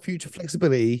have a lot of future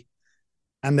flexibility,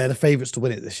 and they're the favorites to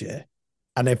win it this year.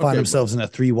 And they find themselves in a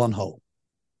 3-1 hole.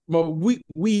 Well,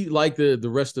 we like the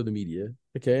rest of the media.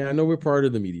 Okay, I know we're part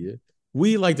of the media.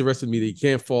 We like the rest of the media. You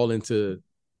can't fall into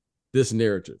this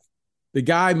narrative. The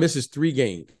guy misses 3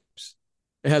 games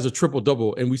and has a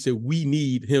triple-double, and we say we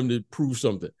need him to prove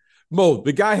something. Mo,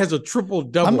 the guy has a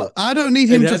triple-double. I don't need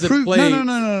him to prove.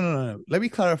 No. Let me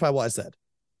clarify what I said.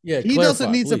 Yeah, he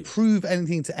doesn't need to prove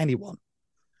anything to anyone.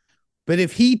 But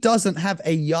if he doesn't have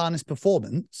a Giannis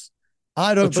performance,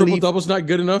 I don't believe triple-double's not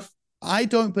good enough. I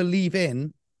don't believe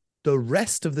in the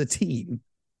rest of the team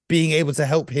being able to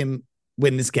help him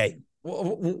win this game.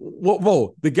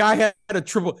 Whoa. The guy had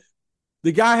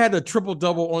a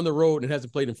triple-double on the road and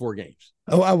hasn't played in 4 games.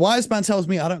 Oh, a wise man tells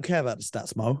me I don't care about the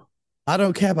stats, Mo. I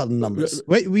don't care about the numbers.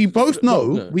 We both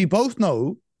know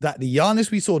that the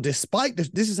Giannis we saw, despite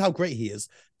this is how great he is,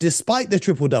 despite the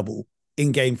triple-double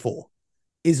in game 4,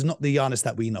 is not the Giannis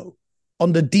that we know.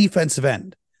 On the defensive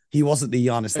end, he wasn't the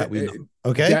Giannis that we know.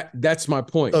 Okay? That's my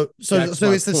point. So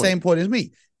it's the same point as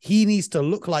me. He needs to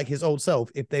look like his old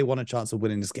self if they want a chance of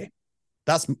winning this game.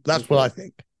 That's what I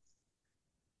think.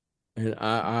 And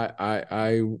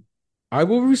I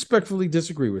will respectfully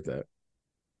disagree with that.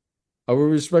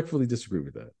 And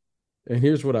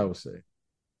here's what I will say.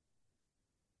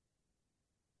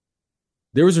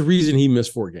 There was a reason he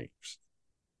missed 4 games.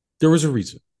 There was a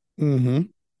reason. Mm-hmm.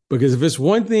 Because if it's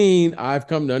one thing I've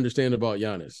come to understand about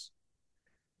Giannis,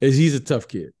 is he's a tough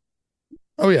kid.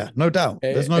 Oh yeah, no doubt.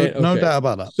 There's no doubt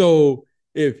about that. So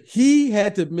if he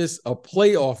had to miss a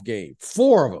playoff game,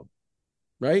 4 of them,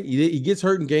 right? He gets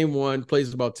hurt in game 1,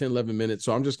 plays about 10, 11 minutes.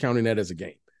 So I'm just counting that as a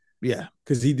game. Yeah.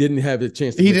 Because he didn't have the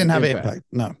chance to He didn't have an impact.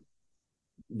 No.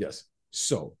 Yes.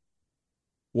 So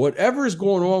whatever is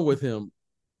going on with him,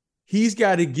 he's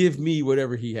got to give me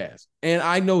whatever he has. And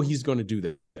I know he's going to do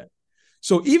that.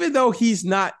 So even though he's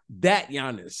not that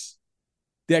Giannis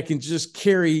that can just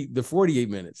carry the 48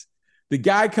 minutes, the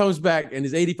guy comes back and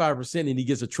is 85% and he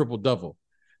gets a triple-double.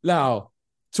 Now,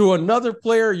 to another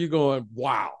player, you're going,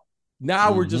 wow.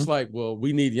 Now we're just like, well,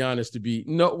 we need Giannis to be.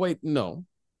 No, wait, no.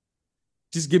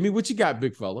 Just give me what you got,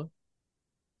 big fella.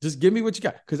 Just give me what you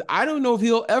got. Because I don't know if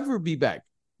he'll ever be back.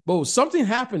 But something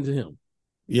happened to him.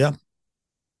 Yeah.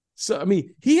 So, I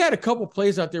mean, he had a couple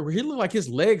plays out there where he looked like his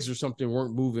legs or something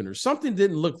weren't moving or something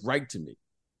didn't look right to me.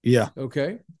 Yeah.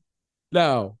 Okay.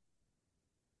 Now,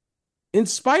 in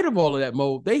spite of all of that,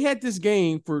 Mo, they had this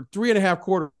game for 3.5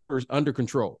 quarters under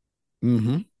control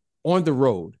on the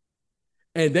road.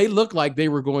 And they looked like they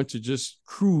were going to just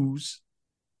cruise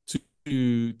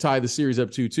to tie the series up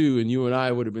 2-2. And you and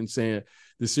I would have been saying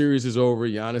the series is over.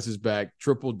 Giannis is back,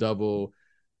 triple-double,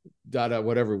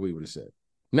 whatever we would have said.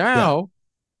 Now,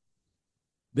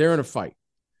 they're in a fight.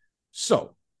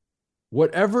 So,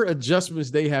 whatever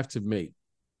adjustments they have to make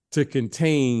to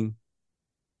contain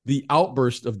the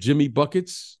outburst of Jimmy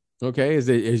Buckets, okay, as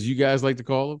you guys like to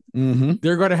call them,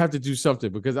 they're going to have to do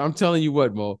something because I'm telling you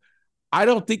what, Mo, I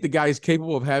don't think the guy is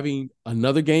capable of having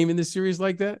another game in this series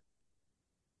like that.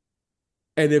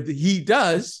 And if he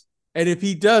does,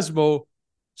 Mo,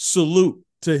 salute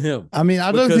to him. I mean,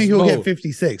 I don't think he'll get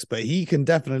 56, but he can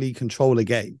definitely control a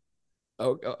game.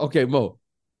 Okay, Mo.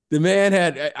 The man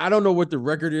had, I don't know what the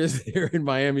record is here in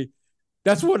Miami.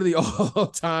 That's one of the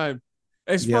all-time,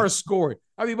 as far as scoring.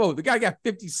 I mean, Mo, the guy got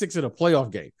 56 in a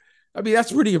playoff game. I mean,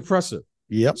 that's pretty impressive.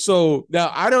 Yep. So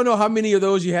now I don't know how many of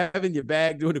those you have in your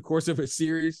bag during the course of a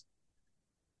series,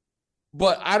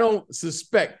 but I don't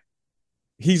suspect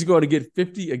he's going to get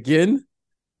 50 again.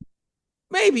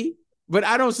 Maybe, but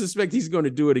I don't suspect he's going to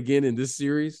do it again in this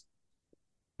series.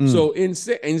 So in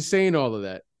saying all of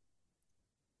that,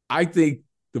 I think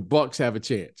the Bucks have a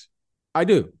chance. I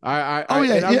do. I'm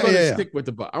going to stick with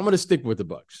the Bucks. I'm going to stick with the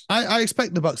Bucks. I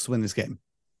expect the Bucks to win this game.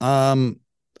 I'm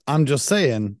just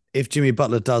saying, if Jimmy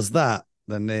Butler does that,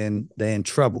 then they're in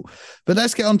trouble. But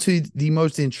let's get on to the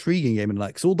most intriguing game in the night.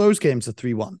 Because all those games are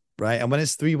 3-1, right? And when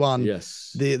it's 3-1,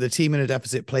 yes, the team in a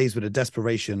deficit plays with a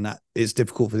desperation that it's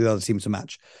difficult for the other team to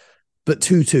match. But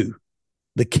 2-2,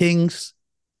 the Kings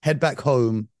head back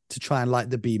home to try and light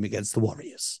the beam against the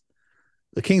Warriors.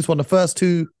 The Kings won the first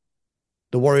 2.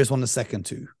 The Warriors won the second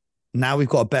 2. Now we've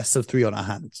got a best of 3 on our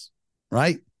hands,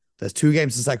 right? There's 2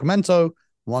 games in Sacramento,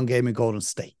 1 game in Golden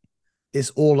State. It's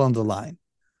all on the line.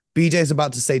 BJ's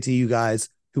about to say to you guys,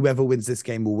 whoever wins this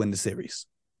game will win the series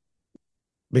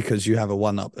because you have a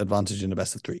 1-up advantage in the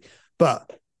best of 3.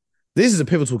 But this is a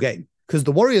pivotal game because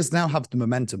the Warriors now have the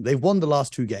momentum. They've won the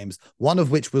last 2 games, one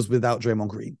of which was without Draymond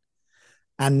Green.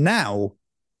 And now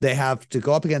they have to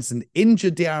go up against an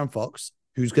injured De'Aaron Fox,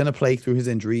 who's going to play through his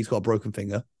injury. He's got a broken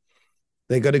finger.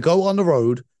 They're going to go on the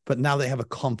road, but now they have a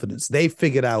confidence. They've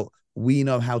figured out, we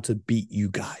know how to beat you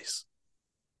guys.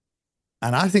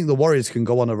 And I think the Warriors can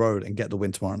go on the road and get the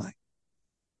win tomorrow night.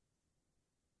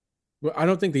 Well, I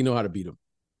don't think they know how to beat them.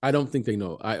 I don't think they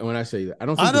know. When I say that, I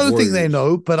don't think they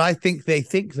know, but I think they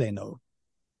know.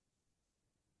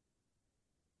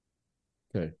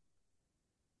 Okay.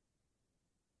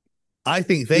 I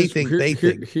think they think.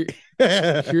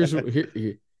 Here's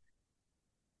the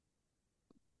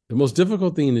most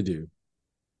difficult thing to do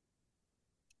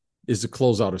is to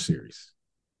close out a series.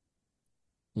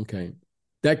 Okay.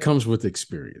 That comes with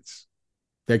experience.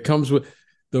 That comes with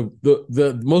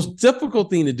the most difficult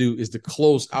thing to do is to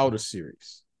close out a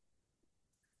series.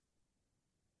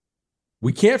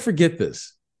 We can't forget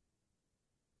this.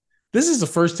 This is the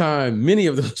first time many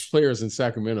of those players in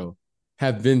Sacramento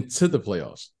have been to the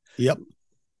playoffs. Yep.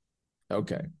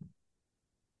 Okay.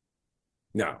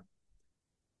 Now,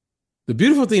 the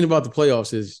beautiful thing about the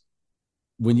playoffs is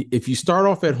if you start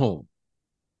off at home,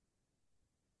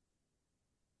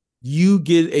 you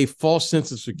get a false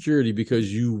sense of security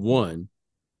because you won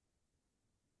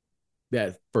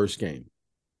that first game.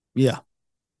 Yeah.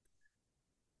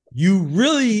 You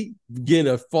really get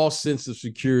a false sense of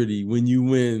security when you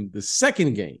win the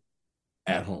second game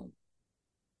at home.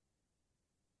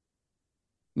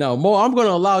 Now, Mo, I'm going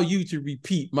to allow you to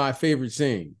repeat my favorite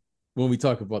saying when we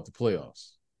talk about the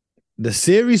playoffs. The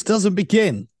series doesn't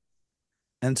begin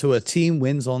until a team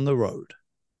wins on the road.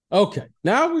 Okay.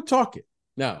 Now we're talking.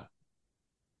 Now,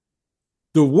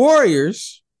 The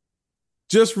Warriors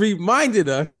just reminded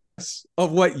us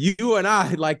of what you and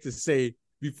I like to say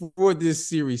before this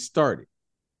series started.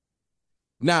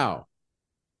 Now,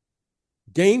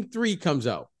 game 3 comes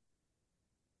out.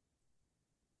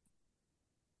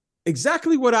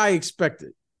 Exactly what I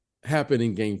expected happened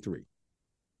in game 3.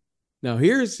 Now,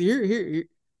 here's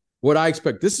what I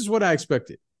expect. This is what I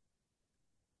expected.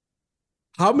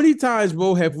 How many times,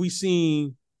 Mo, have we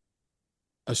seen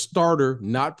a starter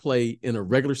not play in a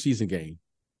regular season game,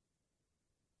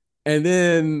 and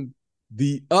then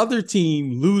the other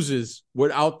team loses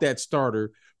without that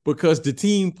starter because the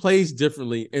team plays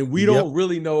differently and we don't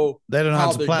really know they don't know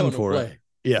how to plan for play.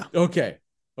 it. Yeah.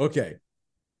 Okay.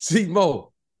 See,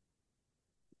 Mo,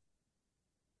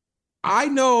 I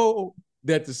know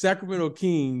that the Sacramento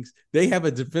Kings, they have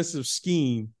a defensive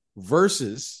scheme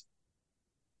versus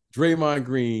Draymond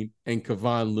Green and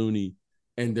Kevon Looney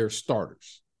and their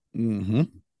starters. Mm-hmm.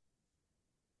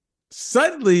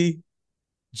 Suddenly,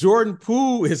 Jordan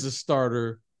Poole is a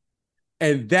starter,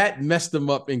 and that messed them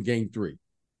up in game 3.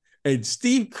 And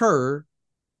Steve Kerr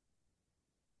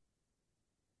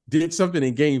did something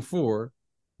in game 4,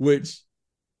 which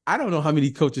I don't know how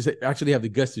many coaches actually have the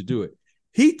guts to do it.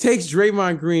 He takes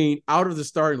Draymond Green out of the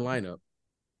starting lineup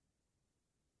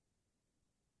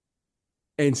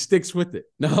and sticks with it.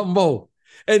 Now, Mo.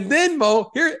 And then, Mo,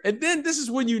 this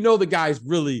is when you know the guy's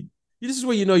really, this is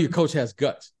when you know your coach has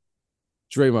guts.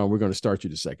 Draymond, we're going to start you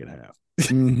the second half.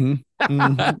 Mm-hmm.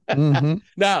 Mm-hmm. Mm-hmm.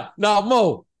 Now,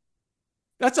 Mo,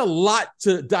 that's a lot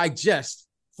to digest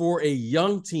for a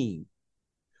young team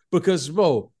because,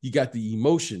 Mo, you got the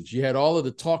emotions. You had all of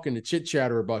the talk and the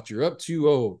chit-chatter about you're up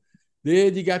 2-0.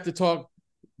 Then you got to talk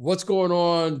what's going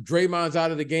on. Draymond's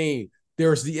out of the game.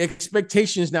 There's the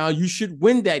expectations now. You should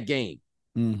win that game.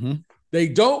 Mm-hmm. They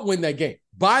don't win that game.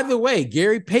 By the way,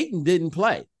 Gary Payton didn't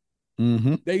play.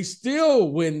 Mm-hmm. They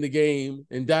still win the game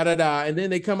and and then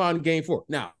they come out in game 4.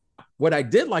 Now, what I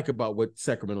did like about what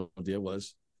Sacramento did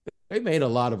was they made a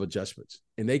lot of adjustments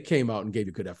and they came out and gave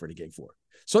a good effort in game 4.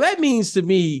 So that means to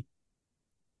me,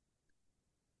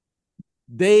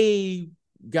 they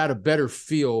got a better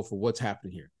feel for what's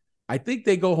happening here. I think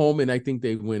they go home and I think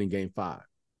they win in game 5.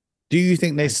 Do you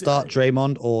think they start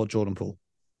Draymond or Jordan Poole?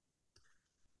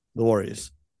 The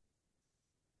Warriors.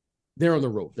 They're on the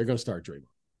road. They're going to start Draymond.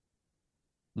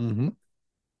 Mm-hmm.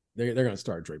 They're going to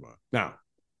start Draymond. Now,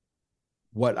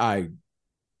 what I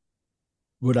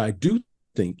do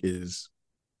think is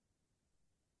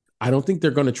I don't think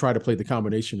they're going to try to play the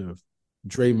combination of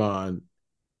Draymond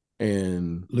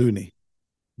and Looney.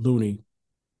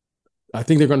 I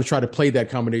think they're going to try to play that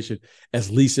combination as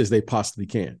least as they possibly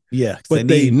can. Yeah, but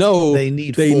they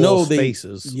need four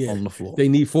spaces on the floor. They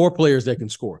need 4 players that can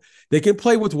score. They can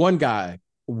play with one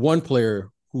player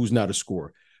who's not a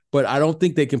scorer, but I don't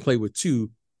think they can play with 2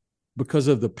 because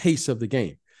of the pace of the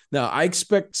game. Now, I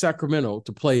expect Sacramento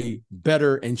to play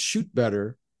better and shoot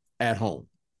better at home.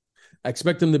 I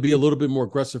expect them to be a little bit more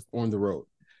aggressive on the road.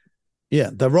 Yeah,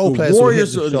 the role players will hit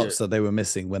the shots that they were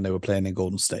missing when they were playing in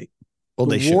Golden State.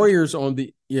 The Warriors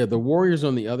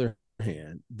on the other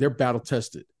hand, they're battle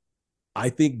tested. I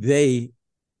think they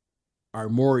are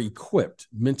more equipped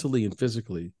mentally and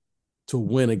physically to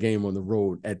win a game on the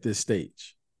road at this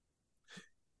stage.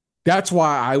 That's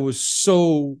why I was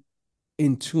so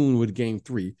in tune with game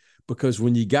 3, because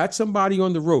when you got somebody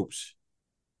on the ropes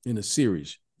in a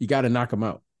series, you got to knock them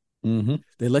out. Mm-hmm.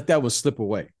 They let that one slip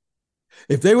away.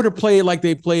 If they were to play like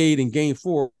they played in game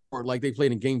 4 or like they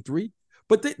played in game 3,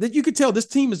 but you could tell this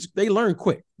team they learned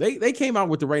quick. They came out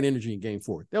with the right energy in game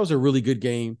 4. That was a really good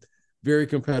game, very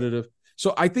competitive.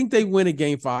 So I think they win in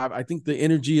game 5. I think the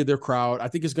energy of their crowd, I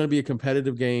think it's going to be a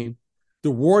competitive game.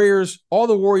 The Warriors, all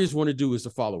the Warriors want to do is to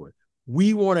follow it.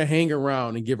 We want to hang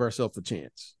around and give ourselves a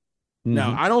chance. Mm-hmm.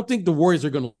 Now, I don't think the Warriors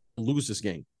are going to lose this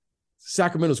game.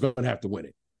 Sacramento's going to have to win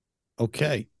it.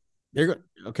 Okay. I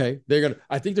think they're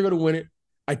going to win it.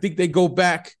 I think they go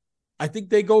back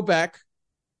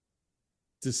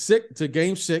to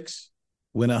game 6,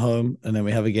 win at home, and then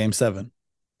we have a game 7,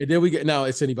 and then now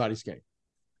it's anybody's game.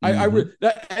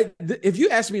 Mm-hmm. If you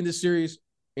ask me in this series,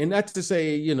 and that's to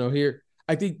say, here,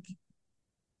 I think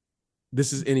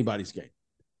this is anybody's game.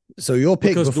 So your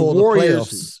pick before the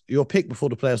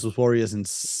playoffs, was Warriors in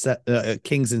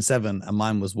Kings in 7, and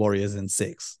mine was Warriors in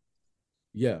 6.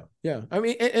 Yeah. I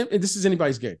mean, and this is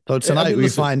anybody's game. So tonight we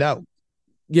find out.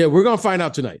 Yeah, we're gonna find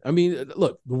out tonight. I mean,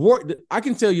 look, I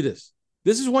can tell you this.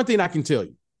 This is one thing I can tell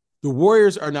you. The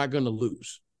Warriors are not going to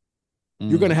lose.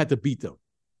 You're going to have to beat them.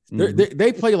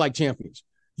 They play like champions.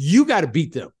 You got to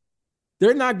beat them.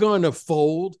 They're not going to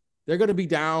fold. They're going to be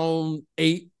down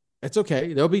 8. That's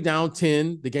okay. They'll be down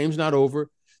 10. The game's not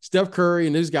over. Steph Curry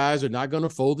and his guys are not going to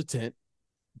fold the tent.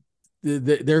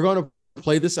 They're going to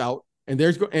play this out, and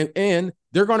they're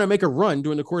going to make a run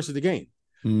during the course of the game.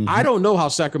 Mm-hmm. I don't know how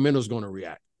Sacramento's going to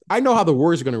react. I know how the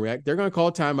Warriors are going to react. They're going to call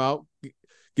a timeout,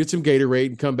 get some Gatorade,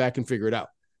 and come back and figure it out.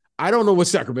 I don't know what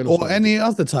Sacramento or any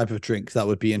other type of drink that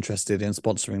would be interested in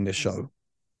sponsoring this show.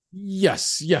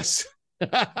 Yes.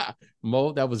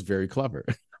 Mo, that was very clever.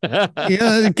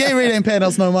 Gatorade ain't paying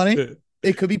us no money.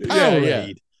 It could be Powerade. Yeah.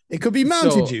 It could be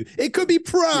Mountain Dew. It could be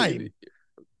Prime.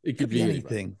 It could be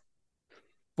anything.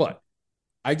 But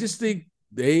I just think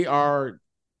they are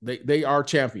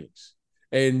champions.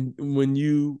 And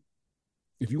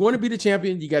if you want to be the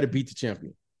champion, you got to beat the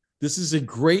champion. This is a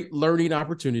great learning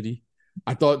opportunity.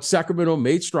 I thought Sacramento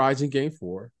made strides in Game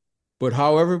 4, but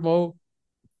however, Mo,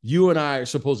 you and I are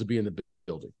supposed to be in the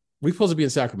building. We're supposed to be in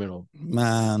Sacramento,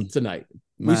 tonight.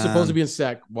 We're supposed to be in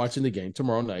Sac watching the game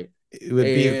tomorrow night. It would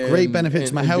be a great benefit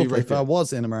to my health if I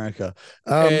was in America.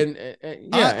 Speaking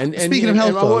of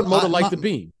health, I want Mo to light the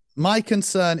beam. My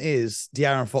concern is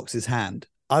De'Aaron Fox's hand.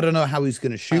 I don't know how he's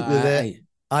going to shoot with it.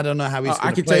 I don't know how he's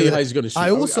going to play. I can tell you how he's going to shoot.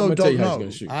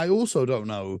 I also don't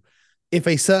know if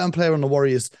a certain player on the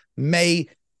Warriors may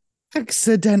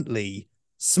accidentally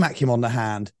smack him on the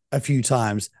hand a few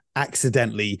times,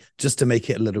 accidentally, just to make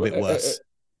it a little bit worse.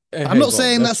 I'm not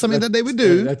saying that's something that they would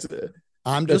do.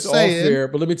 I'm just saying. All fair,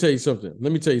 but let me tell you something.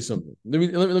 Let me tell you something.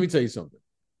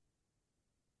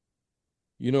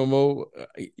 You know, Mo,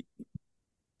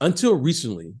 until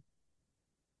recently,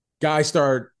 guys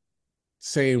started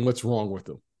saying what's wrong with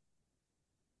them.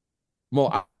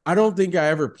 Mo, I don't think I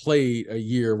ever played a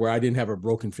year where I didn't have a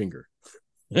broken finger.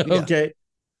 Okay. Yeah.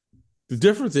 The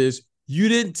difference is you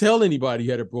didn't tell anybody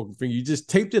you had a broken finger. You just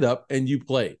taped it up and you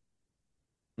played.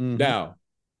 Mm-hmm. Now,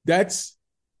 that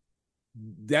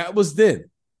was then.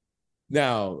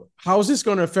 Now, how is this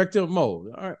going to affect him? Mo,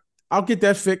 all right, I'll get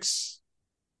that fixed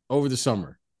over the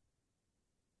summer.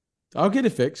 I'll get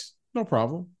it fixed. No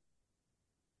problem.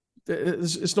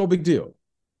 It's no big deal.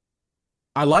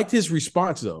 I liked his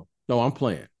response, though. No, I'm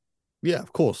playing. Yeah,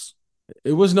 of course.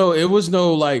 It was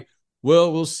no like,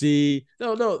 well, we'll see.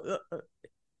 No.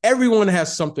 Everyone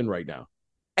has something right now.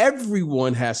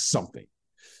 Everyone has something.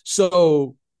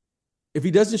 So if he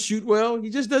doesn't shoot well,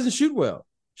 he just doesn't shoot well.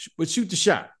 But shoot the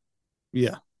shot.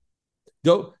 Yeah.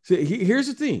 Here's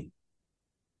the thing.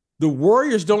 The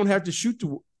Warriors don't have to shoot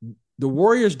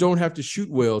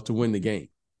well to win the game.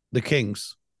 The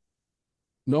Kings.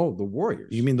 No, the Warriors.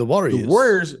 You mean the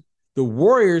Warriors? The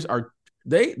Warriors are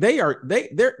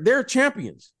they're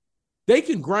champions. They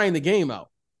can grind the game out.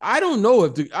 I don't know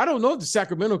if the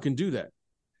Sacramento can do that.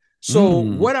 So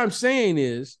what I'm saying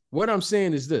is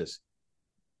this.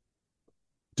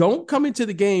 Don't come into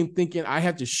the game thinking I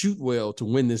have to shoot well to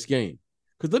win this game.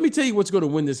 Because let me tell you what's going to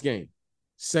win this game.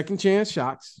 Second chance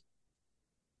shots,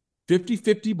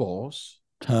 50-50 balls.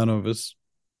 Turnovers.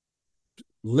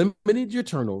 Limited your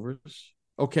turnovers,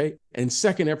 okay? And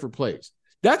second effort plays.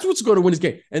 That's what's going to win this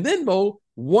game. And then, Mo,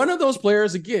 one of those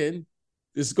players, again,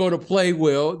 is going to play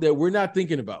well that we're not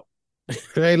thinking about.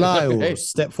 Trey Lyles,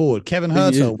 step forward. Kevin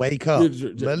Huerter, wake up.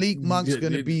 Malik Monk's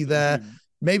going to be there.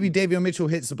 Maybe Davion Mitchell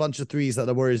hits a bunch of threes that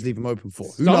the Warriors leave him open for.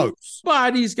 Who knows?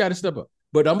 Somebody's got to step up.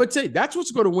 But I'm going to tell you, that's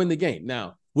what's going to win the game.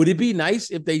 Now, would it be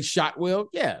nice if they shot well?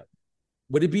 Yeah.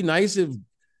 Would it be nice if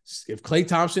Klay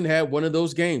Thompson had one of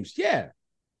those games? Yeah.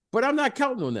 But I'm not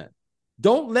counting on that.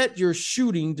 Don't let your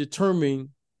shooting determine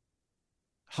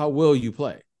how well you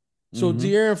play. So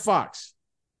De'Aaron Fox,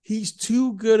 he's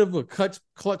too good of a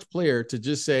clutch player to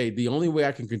just say the only way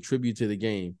I can contribute to the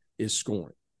game is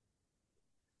scoring.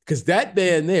 Because that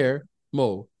man there,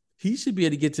 Mo, he should be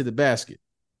able to get to the basket.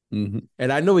 Mm-hmm.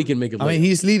 And I know he can make it. I mean,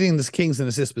 he's leading the Kings in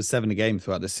assists with 7 a game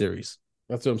throughout this series.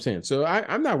 That's what I'm saying. So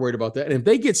I'm not worried about that. And if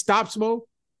they get stops, Mo,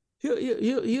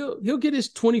 he'll get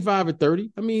his 25 or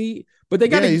 30. I mean, but they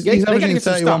got to. He's averaging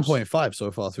 31.5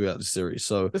 so far throughout the series.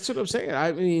 So that's what I'm saying.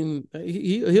 I mean,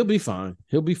 he'll be fine.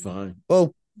 He'll be fine.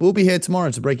 Well, we'll be here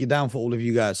tomorrow to break it down for all of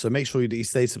you guys. So make sure that you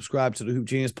stay subscribed to the Hoop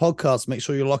Genius podcast. Make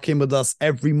sure you lock in with us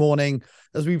every morning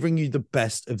as we bring you the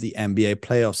best of the NBA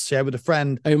playoffs. Share with a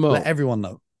friend. Hey, Mo, let everyone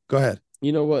know. Go ahead.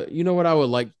 You know what I would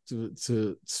like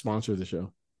to sponsor the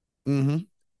show? Mm-hmm.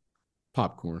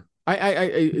 Popcorn.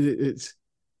 It's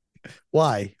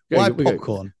why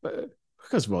popcorn?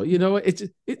 Because, well, you know,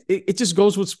 it just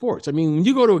goes with sports. I mean, when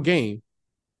you go to a game,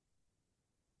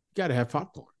 you got to have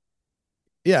popcorn.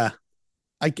 Yeah,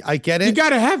 I get it. You got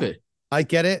to have it. I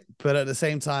get it, but at the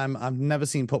same time, I've never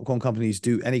seen popcorn companies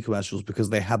do any commercials because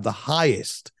they have the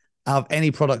highest out of any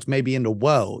product maybe in the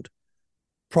world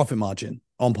profit margin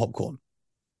on popcorn.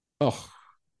 Oh,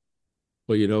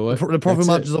 Well, you know what? The profit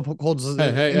margins of popcorn is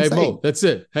hey, Mo, that's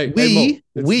it. Hey, we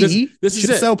this should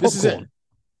is sell it. This is popcorn.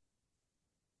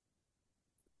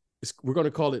 it. We're going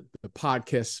to call it the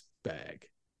podcast bag.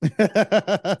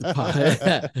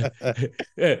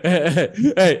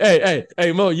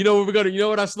 hey, Mo, you know what you know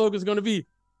what our slogan is going to be?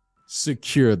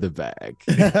 Secure the bag.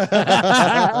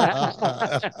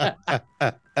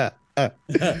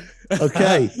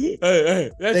 Okay.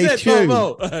 That's stay tuned.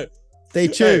 Mo. Stay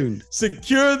tuned.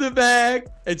 Secure the bag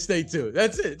and stay tuned.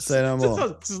 That's it. Say no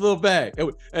more. Just a little bag.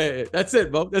 Hey, that's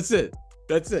it, Mo. That's it.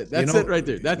 That's it. That's it right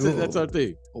there. That's it. That's our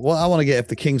thing. What I want to get if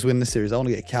the Kings win this series, I want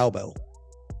to get a cowbell.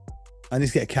 I need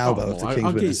to get a cowbell if the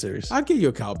Kings win this series. I'll give you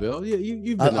a cowbell. Yeah,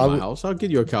 you've been to my house. I'll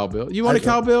give you a cowbell. You want a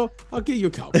cowbell? I'll give you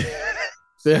a cowbell.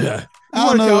 Yeah. I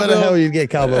don't know where the hell you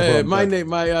get cowbell from. My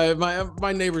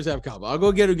neighbors have cowbell. I'll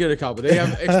go get a cowbell. They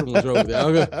have extra ones over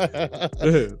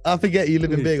there. I forget you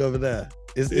living big over there.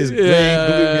 It's big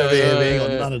over here. We ain't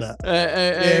got none of that.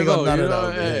 Ain't got none of that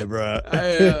over here, bro.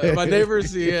 My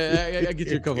neighbors, I get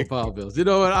you a couple of cowbells. You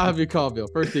know what? I'll have your cowbell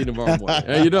first thing tomorrow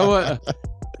morning. You know what?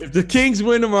 If the Kings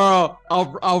win tomorrow,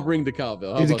 I'll bring the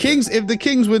cowbell. If the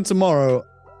Kings win tomorrow,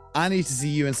 I need to see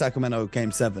you in Sacramento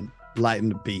Game 7. Lighting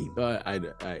the beam. I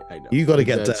know. You got to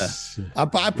get there. I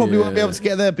probably won't be able to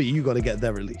get there, but you got to get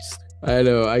there at least. I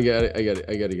know. I got to get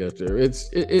up there.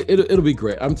 It'll be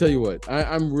great. I'm telling you what.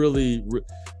 I'm really,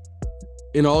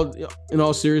 in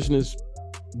all seriousness,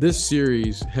 this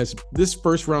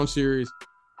first round series,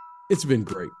 it's been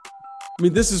great. I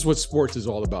mean, this is what sports is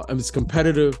all about. I mean, it's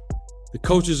competitive. The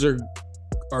coaches are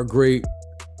great.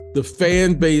 The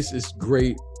fan base is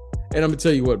great. And I'm gonna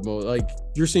tell you what, Mo, like,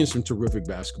 you're seeing some terrific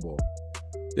basketball,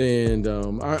 and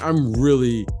I'm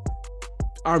really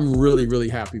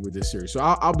happy with this series. So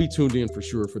I'll be tuned in for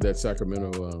sure for that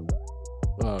Sacramento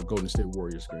Golden State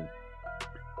Warriors game.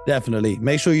 Definitely.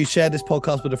 Make sure you share this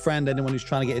podcast with a friend, anyone who's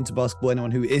trying to get into basketball,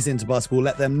 anyone who is into basketball.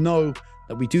 Let them know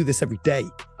that we do this every day.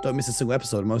 Don't miss a single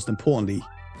episode. Most importantly,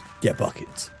 get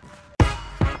buckets.